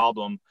rooted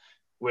problem,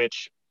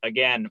 which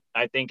again,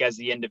 I think as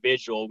the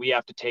individual, we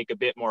have to take a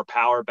bit more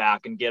power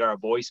back and get our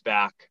voice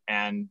back.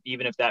 And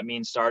even if that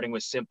means starting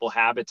with simple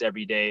habits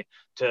every day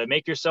to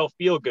make yourself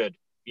feel good,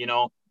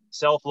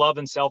 self-love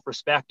and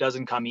self-respect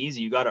doesn't come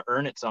easy. You got to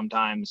earn it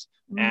sometimes.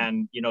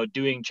 And,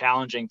 doing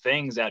challenging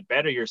things that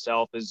better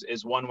yourself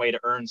is one way to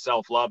earn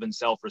self-love and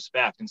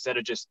self-respect instead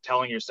of just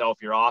telling yourself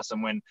you're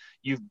awesome when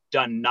you've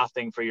done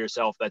nothing for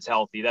yourself that's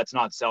healthy. That's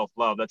not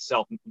self-love. That's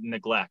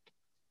self-neglect.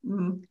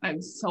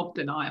 And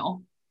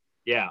self-denial.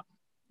 Yeah.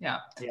 Yeah.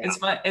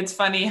 It's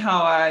funny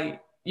how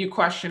you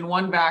question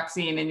one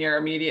vaccine and you're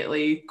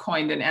immediately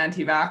coined an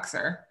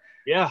anti-vaxxer.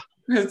 Yeah.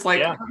 It's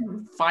like,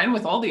 I'm fine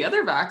with all the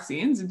other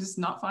vaccines and just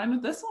not fine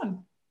with this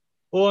one.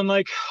 Well, and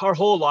like our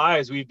whole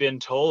lives, we've been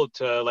told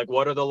to like,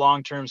 what are the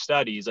long-term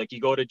studies? Like you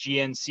go to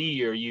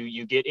GNC or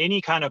you get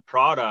any kind of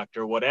product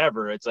or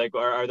whatever. It's like,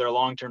 are there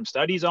long-term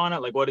studies on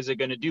it? Like, what is it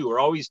going to do? We're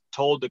always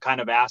told to kind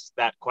of ask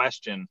that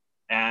question.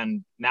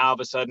 And now all of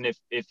a sudden,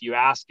 if you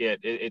ask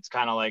it's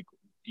kind of like,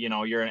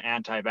 you're an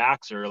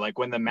anti-vaxxer. Like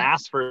when the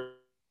mask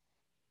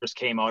first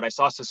came out, I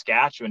saw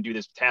Saskatchewan do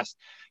this test,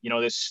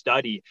 this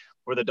study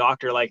where the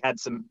doctor like had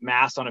some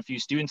masks on a few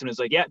students and was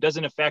like, yeah, it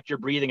doesn't affect your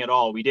breathing at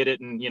all. We did it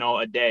in,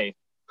 a day.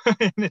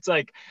 And it's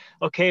like,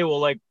 okay, well,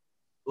 like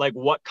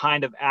what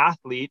kind of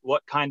athlete,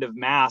 what kind of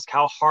mask,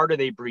 how hard are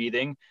they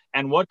breathing?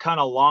 And what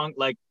kind of long,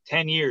 like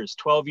 10 years,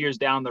 12 years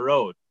down the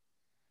road?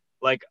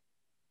 Like,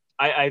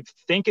 I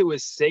think it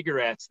was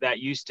cigarettes that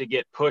used to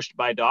get pushed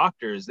by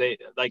doctors. They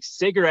like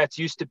cigarettes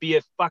used to be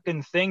a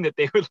fucking thing that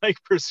they would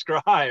like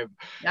prescribe.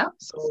 Yeah.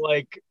 So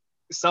like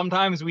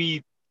sometimes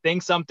we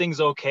think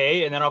something's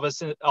okay, and then all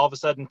of a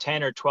sudden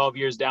 10 or 12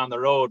 years down the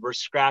road, we're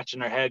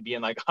scratching our head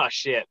being like, oh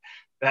shit,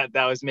 that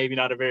was maybe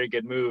not a very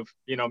good move.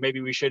 You know,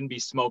 maybe we shouldn't be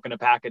smoking a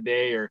pack a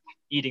day or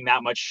eating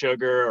that much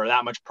sugar or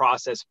that much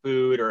processed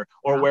food or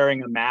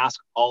wearing a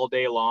mask all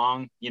day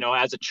long, you know,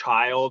 as a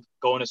child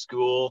going to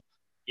school,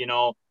 you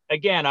know.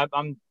 Again,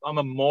 I'm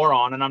a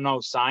moron and I'm no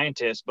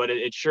scientist, but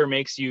it sure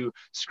makes you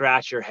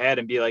scratch your head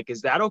and be like,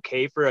 is that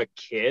okay for a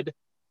kid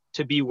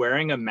to be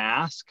wearing a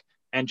mask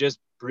and just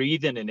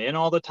breathing it in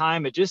all the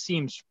time? It just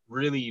seems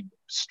really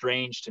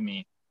strange to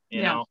me,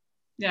 you know?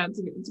 Yeah,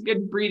 it's a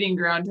good breeding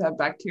ground to have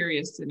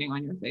bacteria sitting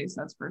on your face,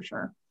 that's for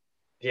sure.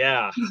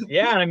 Yeah.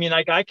 Yeah. I mean,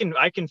 like I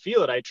can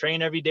feel it. I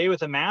train every day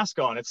with a mask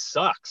on. It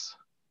sucks.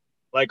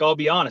 Like, I'll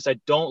be honest, I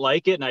don't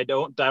like it. And I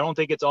don't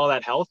think it's all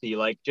that healthy.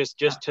 Like just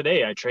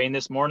today, I trained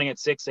this morning at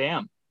 6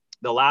 a.m.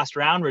 The last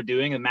round we're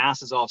doing, the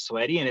mask is all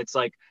sweaty and it's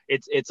like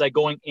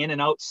going in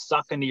and out,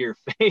 sucking to your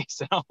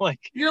face. And I'm like,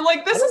 you're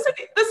like, this isn't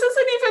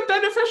even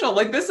beneficial.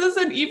 Like, this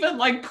isn't even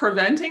like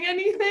preventing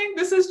anything.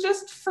 This is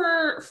just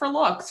for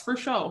looks, for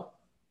show.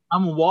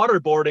 I'm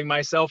waterboarding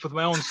myself with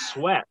my own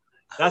sweat.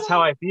 That's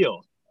how I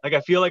feel. Like,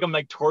 I feel like I'm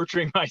like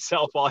torturing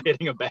myself while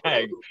hitting a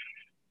bag.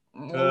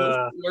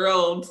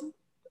 World.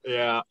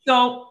 Yeah.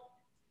 So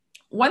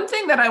one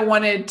thing that I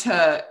wanted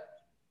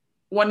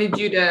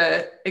you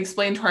to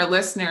explain to our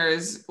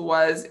listeners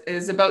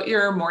is about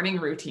your morning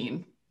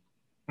routine.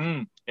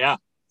 Yeah.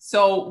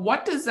 So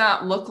what does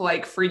that look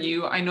like for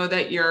you? I know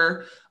that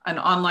you're an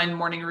online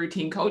morning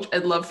routine coach.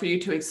 I'd love for you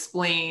to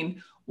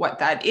explain what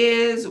that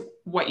is,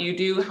 what you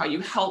do, how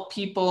you help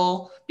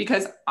people,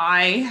 because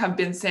I have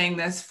been saying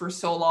this for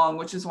so long,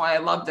 which is why I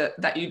love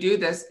that you do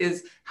this,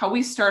 is how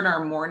we start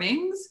our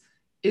mornings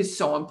is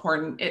so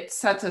important. It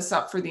sets us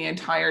up for the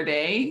entire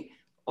day.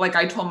 Like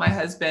I told my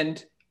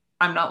husband,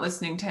 I'm not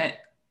listening to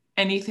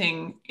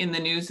anything in the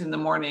news in the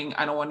morning.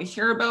 I don't want to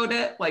hear about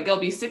it. Like it'll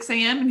be 6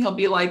 a.m. and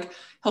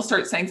he'll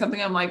start saying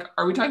something. I'm like,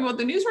 are we talking about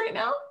the news right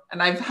now?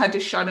 And I've had to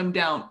shut him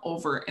down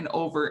over and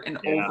over and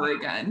over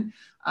again.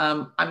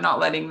 I'm not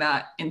letting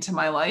that into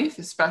my life,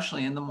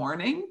 especially in the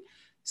morning.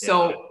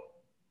 So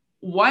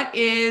what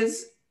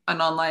is an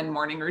online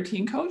morning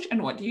routine coach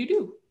and what do you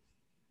do?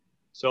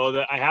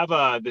 So I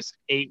have this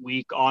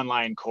 8-week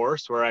online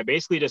course where I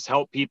basically just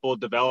help people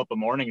develop a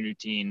morning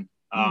routine.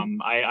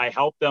 I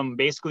help them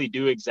basically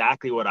do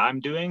exactly what I'm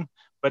doing.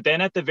 But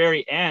then at the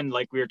very end,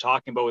 like we were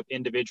talking about with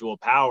individual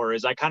power,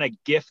 is I kind of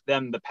gift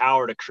them the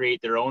power to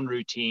create their own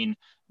routine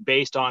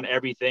based on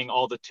everything,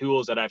 all the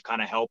tools that I've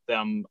kind of helped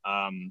them,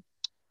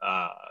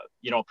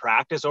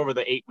 practice over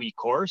the 8-week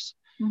course.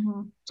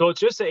 Mm-hmm. So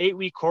it's just an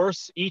 8-week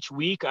course. Each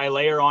week I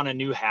layer on a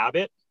new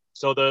habit.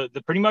 So the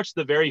pretty much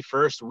the very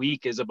first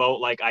week is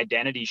about like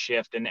identity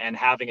shift and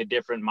having a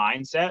different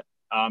mindset,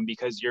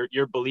 because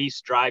your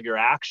beliefs drive your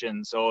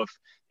actions. So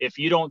if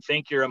you don't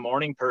think you're a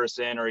morning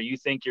person, or you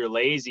think you're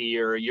lazy,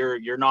 or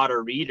you're not a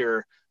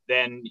reader,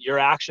 then your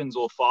actions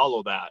will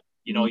follow that.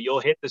 You know, you'll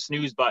hit the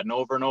snooze button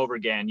over and over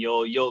again.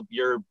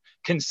 Your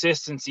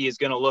consistency is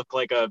going to look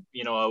like a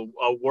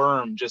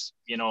worm just,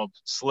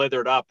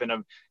 slithered up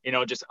and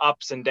just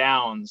ups and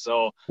downs.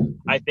 So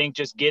I think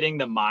just getting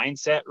the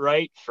mindset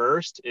right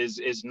first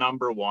is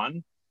number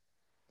one.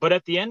 But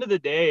at the end of the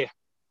day,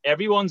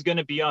 everyone's going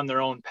to be on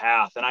their own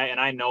path. And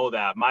I know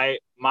that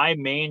my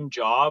main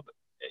job,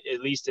 at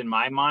least in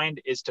my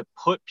mind, is to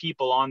put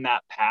people on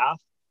that path,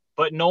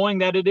 but knowing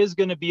that it is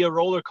going to be a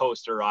roller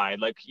coaster ride.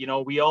 Like,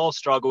 we all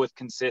struggle with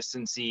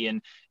consistency,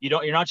 and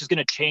you're not just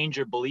going to change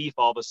your belief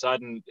all of a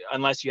sudden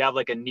unless you have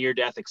like a near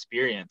death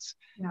experience,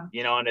 and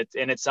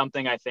it's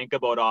something I think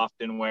about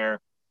often, where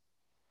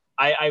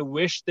I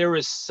wish there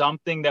was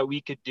something that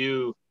we could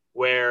do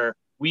where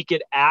we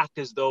could act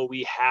as though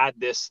we had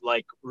this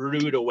like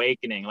rude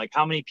awakening. Like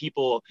how many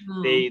people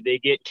they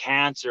get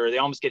cancer, they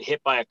almost get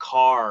hit by a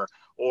car,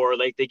 or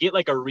like they get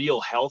like a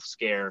real health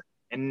scare,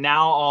 and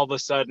now all of a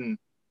sudden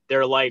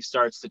their life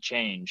starts to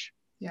change.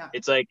 Yeah.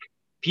 It's like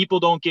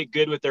people don't get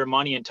good with their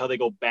money until they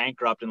go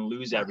bankrupt and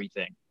lose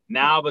everything.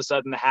 Now all of a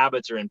sudden the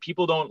habits are in.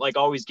 People don't like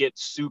always get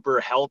super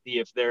healthy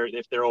if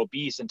they're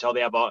obese until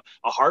they have a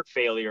heart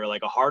failure,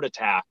 like a heart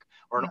attack,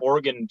 or an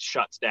organ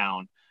shuts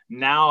down.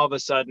 Now all of a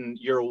sudden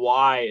your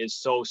why is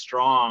so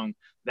strong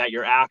that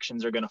your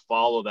actions are going to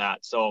follow that.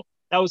 So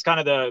that was kind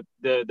of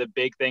the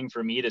big thing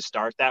for me to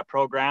start that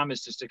program,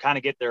 is just to kind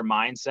of get their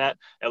mindset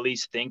at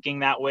least thinking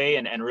that way,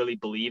 and really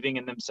believing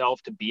in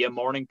themselves to be a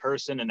morning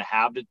person and to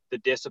have the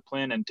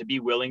discipline and to be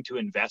willing to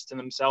invest in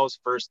themselves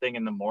first thing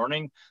in the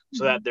morning,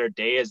 so that their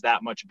day is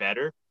that much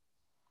better.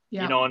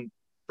 And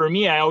for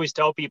me, I always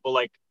tell people,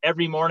 like,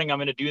 every morning I'm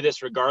going to do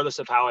this regardless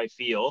of how I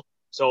feel.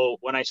 So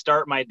when I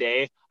start my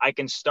day, I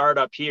can start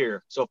up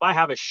here. So if I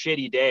have a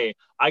shitty day,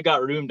 I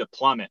got room to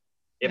plummet.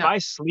 If I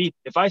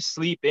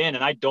sleep in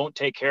and I don't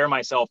take care of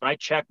myself and I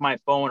check my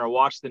phone or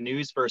watch the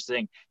news first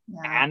thing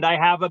and I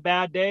have a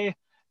bad day,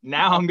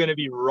 Now I'm going to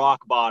be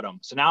rock bottom.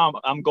 So now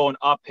I'm going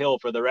uphill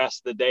for the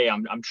rest of the day.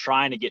 I'm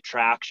trying to get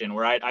traction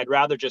where I'd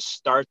rather just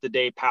start the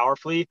day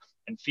powerfully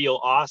and feel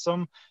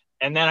awesome.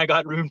 And then I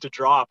got room to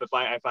drop if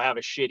I have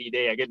a shitty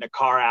day. I get in a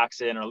car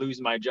accident or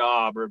lose my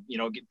job or,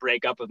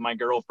 break up with my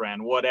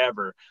girlfriend,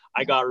 whatever.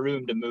 I got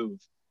room to move.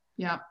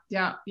 Yeah.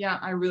 Yeah. Yeah.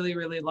 I really,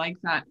 really like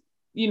that.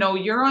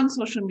 You're on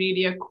social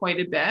media quite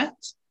a bit.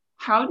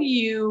 How do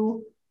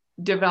you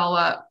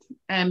develop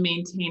and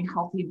maintain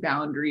healthy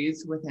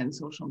boundaries within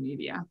social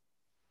media?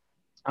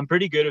 I'm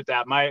pretty good with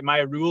that. My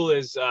rule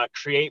is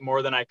create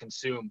more than I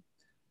consume.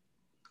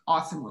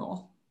 Awesome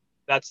rule.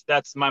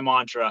 That's my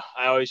mantra.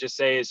 I always just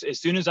say as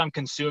soon as I'm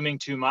consuming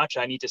too much,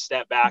 I need to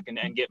step back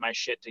and get my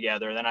shit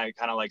together. Then I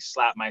kind of like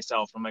slap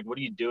myself. I'm like, what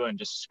are you doing?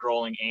 Just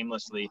scrolling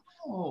aimlessly.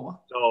 Oh.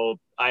 So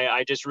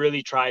I just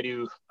really try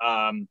to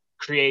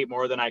create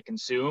more than I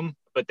consume.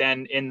 But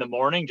then in the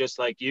morning, just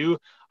like you,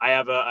 I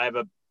have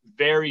a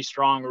very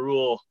strong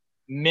rule,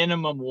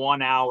 minimum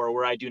 1 hour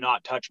where I do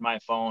not touch my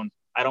phone.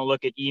 I don't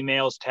look at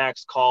emails,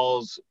 texts,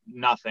 calls,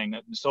 nothing.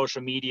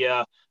 Social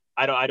media,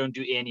 I don't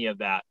do any of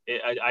that.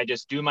 I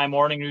just do my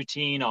morning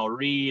routine. I'll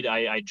read.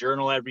 I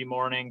journal every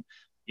morning.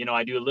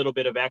 I do a little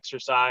bit of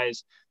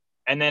exercise.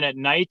 And then at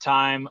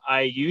nighttime,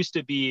 I used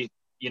to be,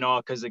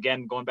 because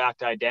again, going back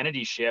to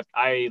identity shift,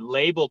 I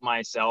labeled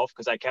myself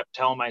because I kept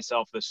telling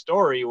myself the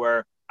story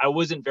where I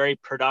wasn't very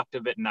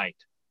productive at night.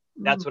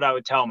 That's what I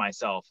would tell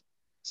myself.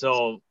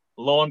 So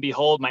lo and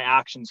behold, my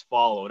actions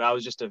followed. I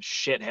was just a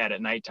shithead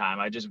at nighttime.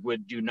 I just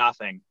would do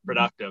nothing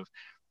productive.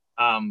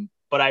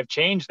 But I've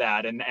changed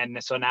that. And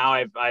so now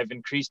I've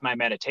increased my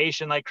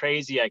meditation like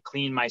crazy. I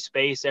clean my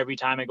space every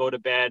time I go to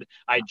bed.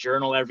 I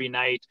journal every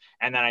night,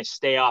 and then I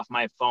stay off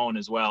my phone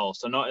as well.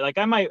 So no, like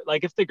I might,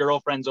 like if the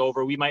girlfriend's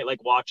over, we might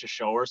like watch a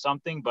show or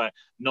something, but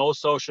no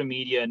social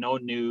media, no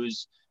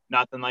news,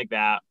 nothing like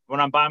that. When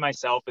I'm by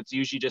myself, it's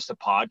usually just a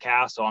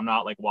podcast. So I'm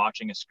not like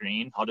watching a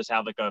screen. I'll just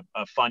have like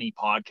a funny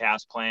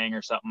podcast playing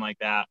or something like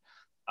that.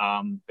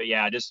 But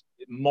yeah, just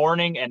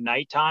morning and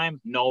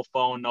nighttime, no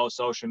phone, no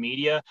social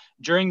media.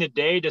 During the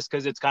day, just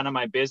because it's kind of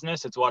my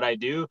business, it's what I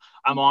do,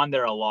 I'm on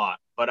there a lot,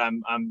 but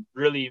I'm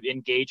really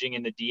engaging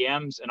in the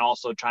DMs and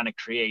also trying to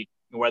create,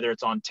 whether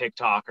it's on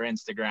TikTok or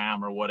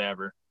Instagram or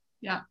whatever.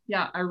 Yeah.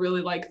 Yeah. I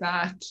really like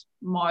that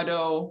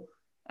motto,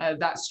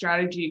 that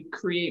strategy,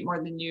 create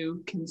more than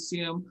you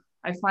consume.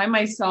 I find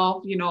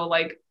myself,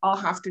 like I'll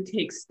have to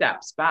take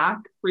steps back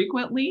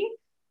frequently.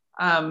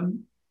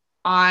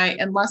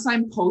 Unless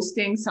I'm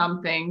posting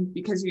something,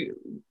 because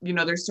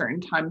there's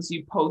certain times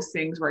you post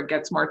things where it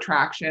gets more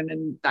traction,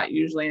 and that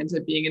usually ends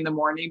up being in the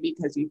morning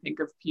because you think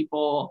of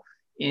people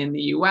in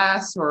the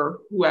US or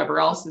whoever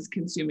else is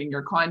consuming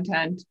your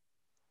content,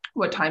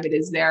 what time it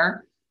is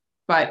there.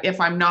 But if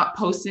I'm not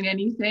posting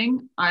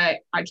anything, I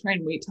try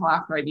and wait till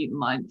after I've eaten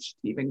lunch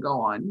to even go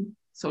on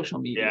social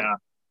media. Yeah.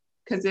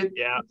 Because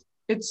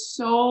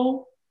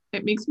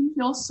it makes me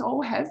feel so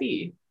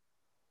heavy.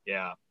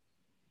 Yeah.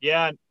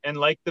 Yeah. And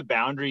like the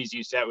boundaries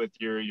you set with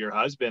your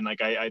husband,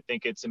 like I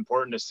think it's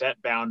important to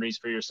set boundaries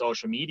for your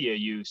social media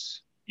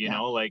use.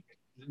 Like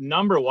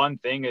number one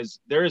thing is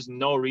there is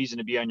no reason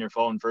to be on your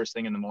phone first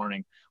thing in the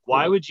morning.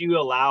 Why would you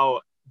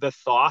allow the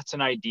thoughts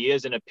and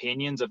ideas and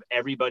opinions of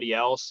everybody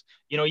else,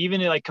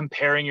 even like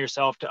comparing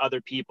yourself to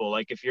other people?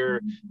 Like if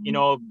you're,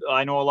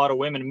 I know a lot of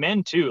women,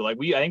 men too, like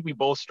I think we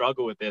both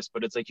struggle with this,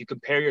 but it's like you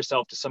compare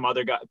yourself to some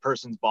other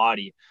person's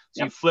body.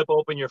 So you flip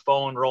open your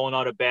phone, rolling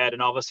out of bed,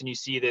 and all of a sudden you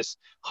see this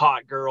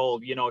hot girl,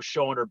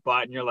 showing her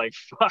butt, and you're like,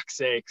 fuck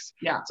sakes.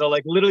 Yeah. So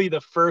like literally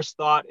the first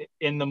thought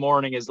in the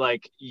morning is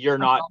like, you're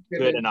not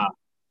good enough,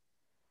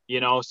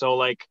 so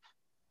like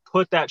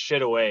put that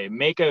shit away.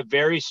 Make a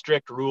very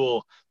strict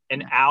rule.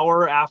 An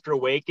hour after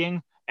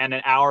waking and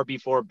an hour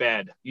before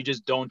bed, you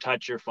just don't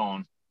touch your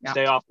phone.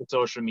 Stay off the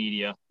social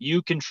media.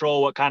 You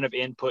control what kind of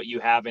input you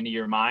have into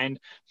your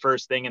mind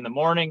first thing in the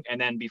morning and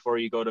then before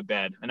you go to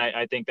bed. And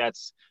I think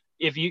that's,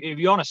 if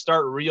you want to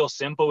start real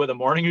simple with a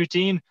morning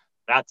routine,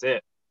 that's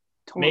it.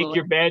 Totally. Make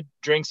your bed,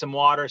 drink some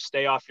water,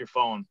 stay off your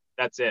phone.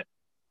 That's it.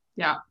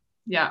 Yeah.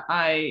 Yeah.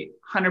 I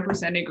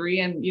 100% agree.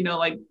 And,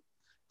 like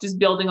just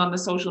building on the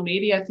social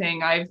media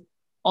thing, I've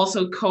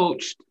also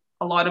coached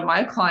a lot of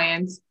my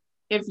clients.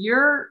 If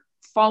you're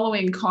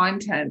following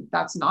content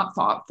that's not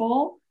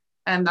thoughtful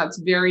and that's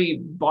very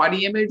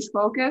body image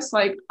focused,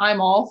 like I'm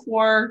all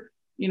for,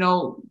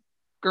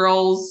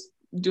 girls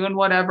doing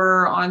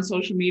whatever on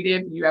social media.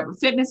 If you have a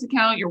fitness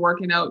account, you're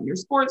working out in your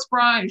sports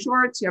bra and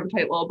shorts, you have a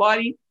tight little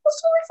body,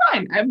 that's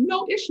totally fine. I have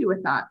no issue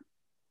with that.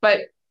 But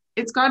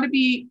it's got to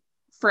be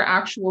for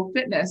actual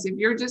fitness. If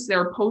you're just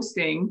there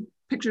posting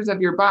pictures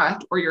of your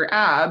butt or your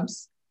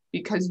abs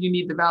because you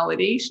need the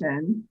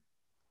validation,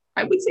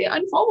 I would say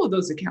unfollow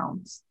those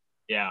accounts.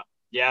 Yeah.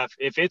 Yeah.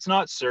 If it's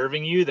not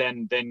serving you,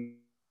 then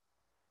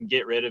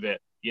get rid of it.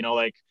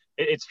 Like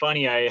it's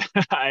funny.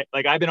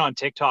 I've been on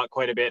TikTok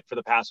quite a bit for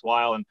the past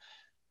while, and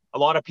a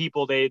lot of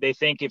people, they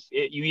think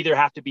you either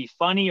have to be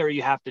funny or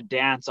you have to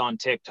dance on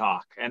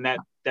TikTok. And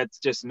that's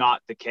just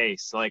not the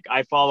case. Like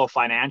I follow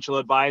financial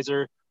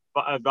advisor,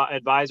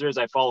 advisors.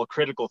 I follow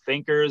critical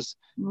thinkers.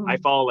 I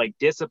follow like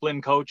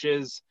discipline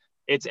coaches.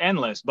 It's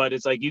endless, but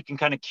it's like you can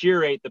kind of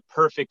curate the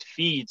perfect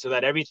feed so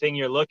that everything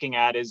you're looking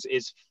at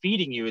is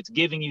feeding you. It's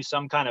giving you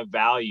some kind of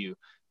value.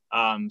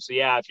 So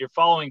yeah, if you're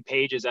following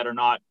pages that are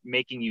not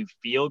making you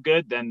feel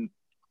good, then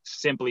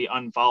simply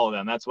unfollow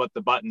them. That's what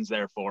the button's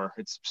there for.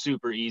 It's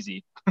super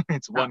easy.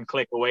 It's one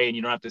click away and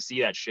you don't have to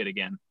see that shit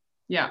again.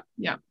 Yeah,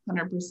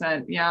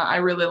 100%. Yeah, I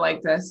really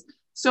like this.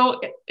 So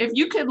if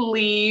you could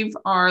leave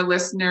our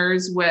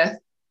listeners with,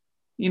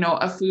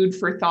 a food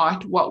for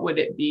thought, what would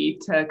it be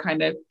to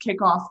kind of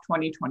kick off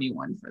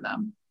 2021 for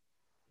them?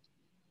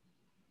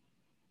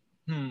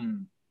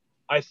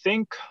 I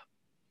think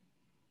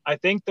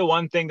the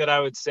one thing that I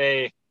would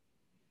say,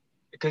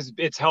 because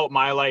it's helped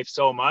my life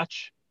so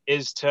much,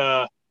 is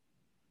to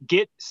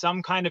get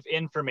some kind of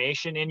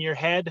information in your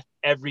head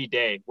every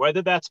day,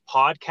 whether that's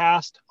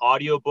podcast,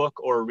 audiobook,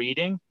 or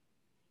reading.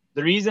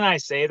 The reason I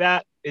say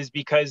that is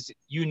because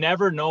you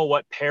never know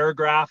what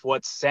paragraph,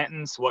 what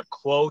sentence, what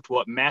quote,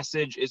 what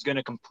message is going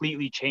to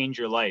completely change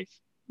your life.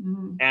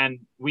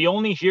 And we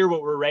only hear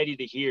what we're ready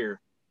to hear.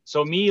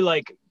 So me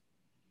like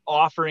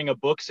offering a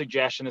book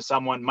suggestion to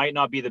someone might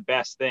not be the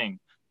best thing.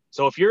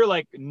 So if you're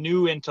like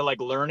new into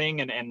like learning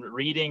and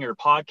reading or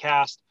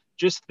podcast,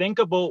 just think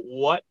about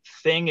what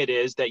thing it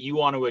is that you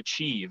want to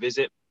achieve. Is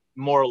it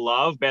more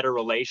love, better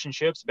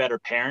relationships, better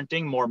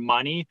parenting, more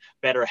money,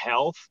 better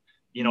health,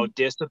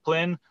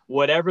 discipline,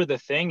 whatever the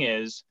thing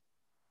is?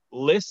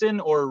 Listen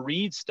or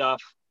read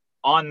stuff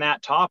on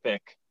that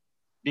topic,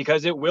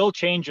 because it will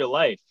change your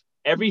life.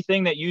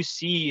 Everything that you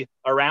see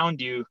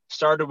around you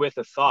started with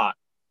a thought.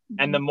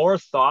 And the more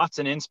thoughts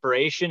and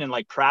inspiration and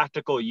like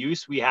practical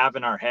use we have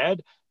in our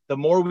head, the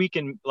more we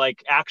can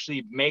like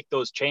actually make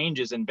those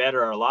changes and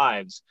better our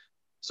lives.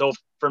 So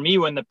for me,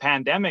 when the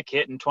pandemic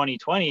hit in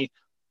 2020,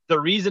 the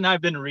reason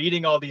I've been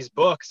reading all these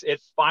books, it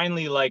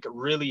finally like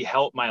really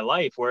helped my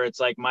life, where it's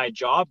like my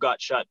job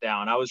got shut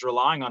down. I was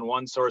relying on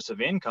one source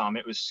of income.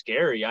 It was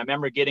scary. I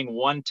remember getting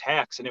one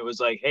text and it was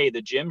like, hey,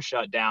 the gym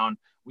shut down.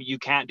 You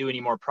can't do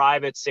any more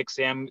private 6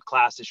 a.m.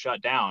 classes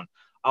shut down.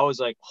 I was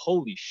like,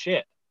 holy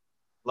shit.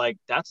 Like,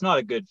 that's not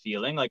a good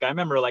feeling. Like, I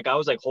remember like, I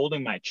was like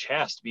holding my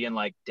chest being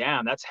like,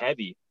 damn, that's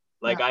heavy.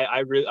 Like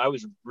I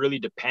was really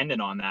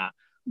dependent on that.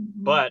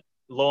 But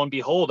lo and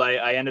behold,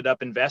 I ended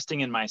up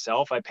investing in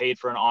myself. I paid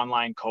for an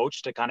online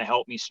coach to kind of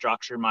help me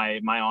structure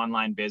my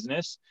online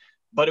business.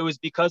 But it was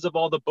because of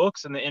all the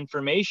books and the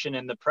information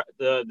and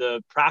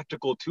the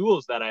practical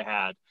tools that I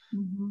had.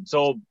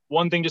 So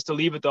one thing just to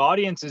leave with the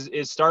audience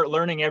is start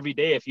learning every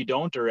day if you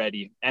don't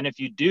already. And if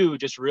you do,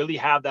 just really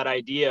have that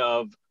idea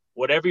of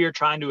whatever you're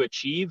trying to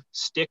achieve,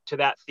 stick to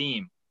that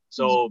theme.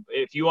 So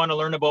if you want to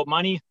learn about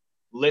money,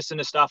 listen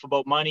to stuff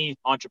about money,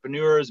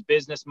 entrepreneurs,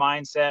 business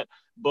mindset,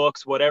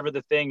 books, whatever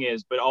the thing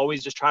is, but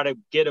always just try to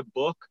get a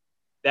book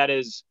that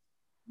is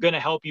going to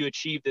help you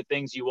achieve the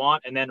things you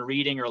want. And then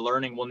reading or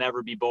learning will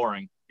never be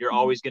boring. You're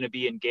always going to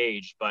be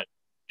engaged, but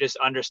just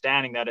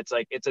understanding that it's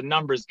like, it's a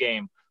numbers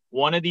game.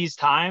 One of these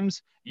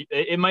times,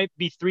 it might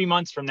be 3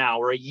 months from now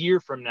or a year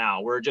from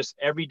now, where just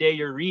every day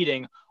you're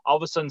reading, all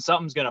of a sudden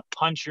something's going to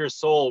punch your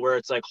soul where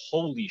it's like,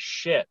 holy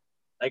shit,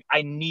 like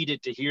I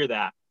needed to hear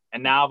that.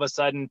 And now all of a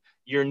sudden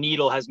your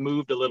needle has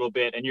moved a little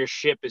bit and your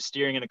ship is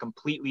steering in a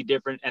completely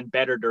different and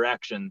better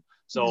direction.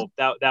 So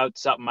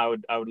that's something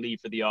I would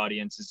leave for the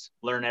audience, is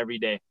learn every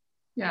day.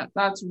 Yeah,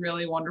 that's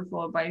really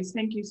wonderful advice.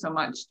 Thank you so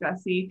much,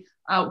 Jesse.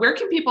 Where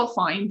can people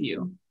find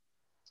you?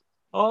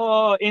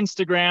 Oh,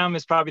 Instagram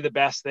is probably the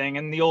best thing.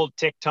 And the old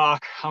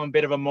TikTok. I'm a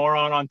bit of a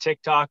moron on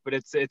TikTok, but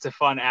it's a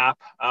fun app.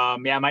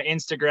 My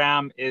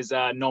Instagram is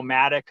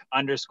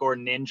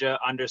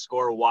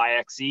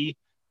nomadic_ninja_YXE.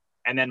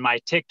 And then my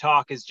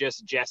TikTok is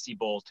just Jesse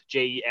Bolt,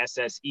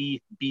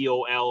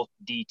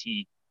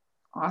 JESSEBOLDT.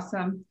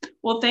 Awesome.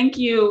 Well, thank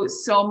you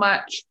so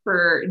much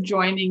for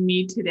joining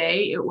me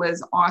today. It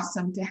was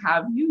awesome to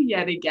have you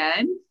yet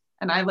again.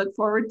 And I look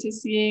forward to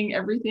seeing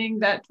everything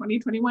that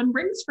 2021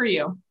 brings for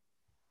you.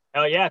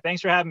 Oh yeah.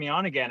 Thanks for having me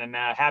on again, and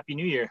Happy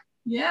New Year.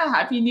 Yeah.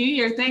 Happy New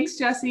Year. Thanks,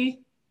 Jesse.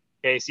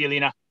 Okay. See you,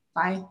 Lena.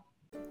 Bye.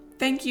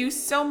 Thank you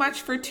so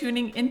much for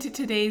tuning into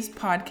today's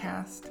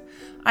podcast.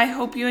 I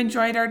hope you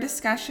enjoyed our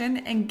discussion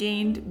and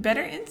gained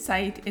better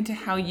insight into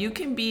how you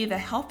can be the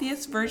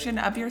healthiest version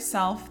of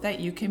yourself that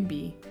you can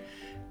be.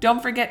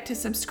 Don't forget to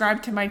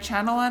subscribe to my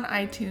channel on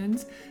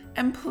iTunes,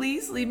 and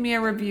please leave me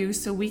a review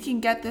so we can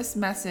get this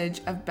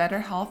message of better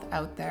health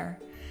out there.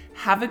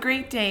 Have a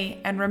great day,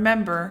 and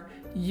remember,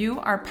 you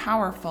are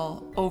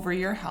powerful over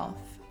your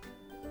health.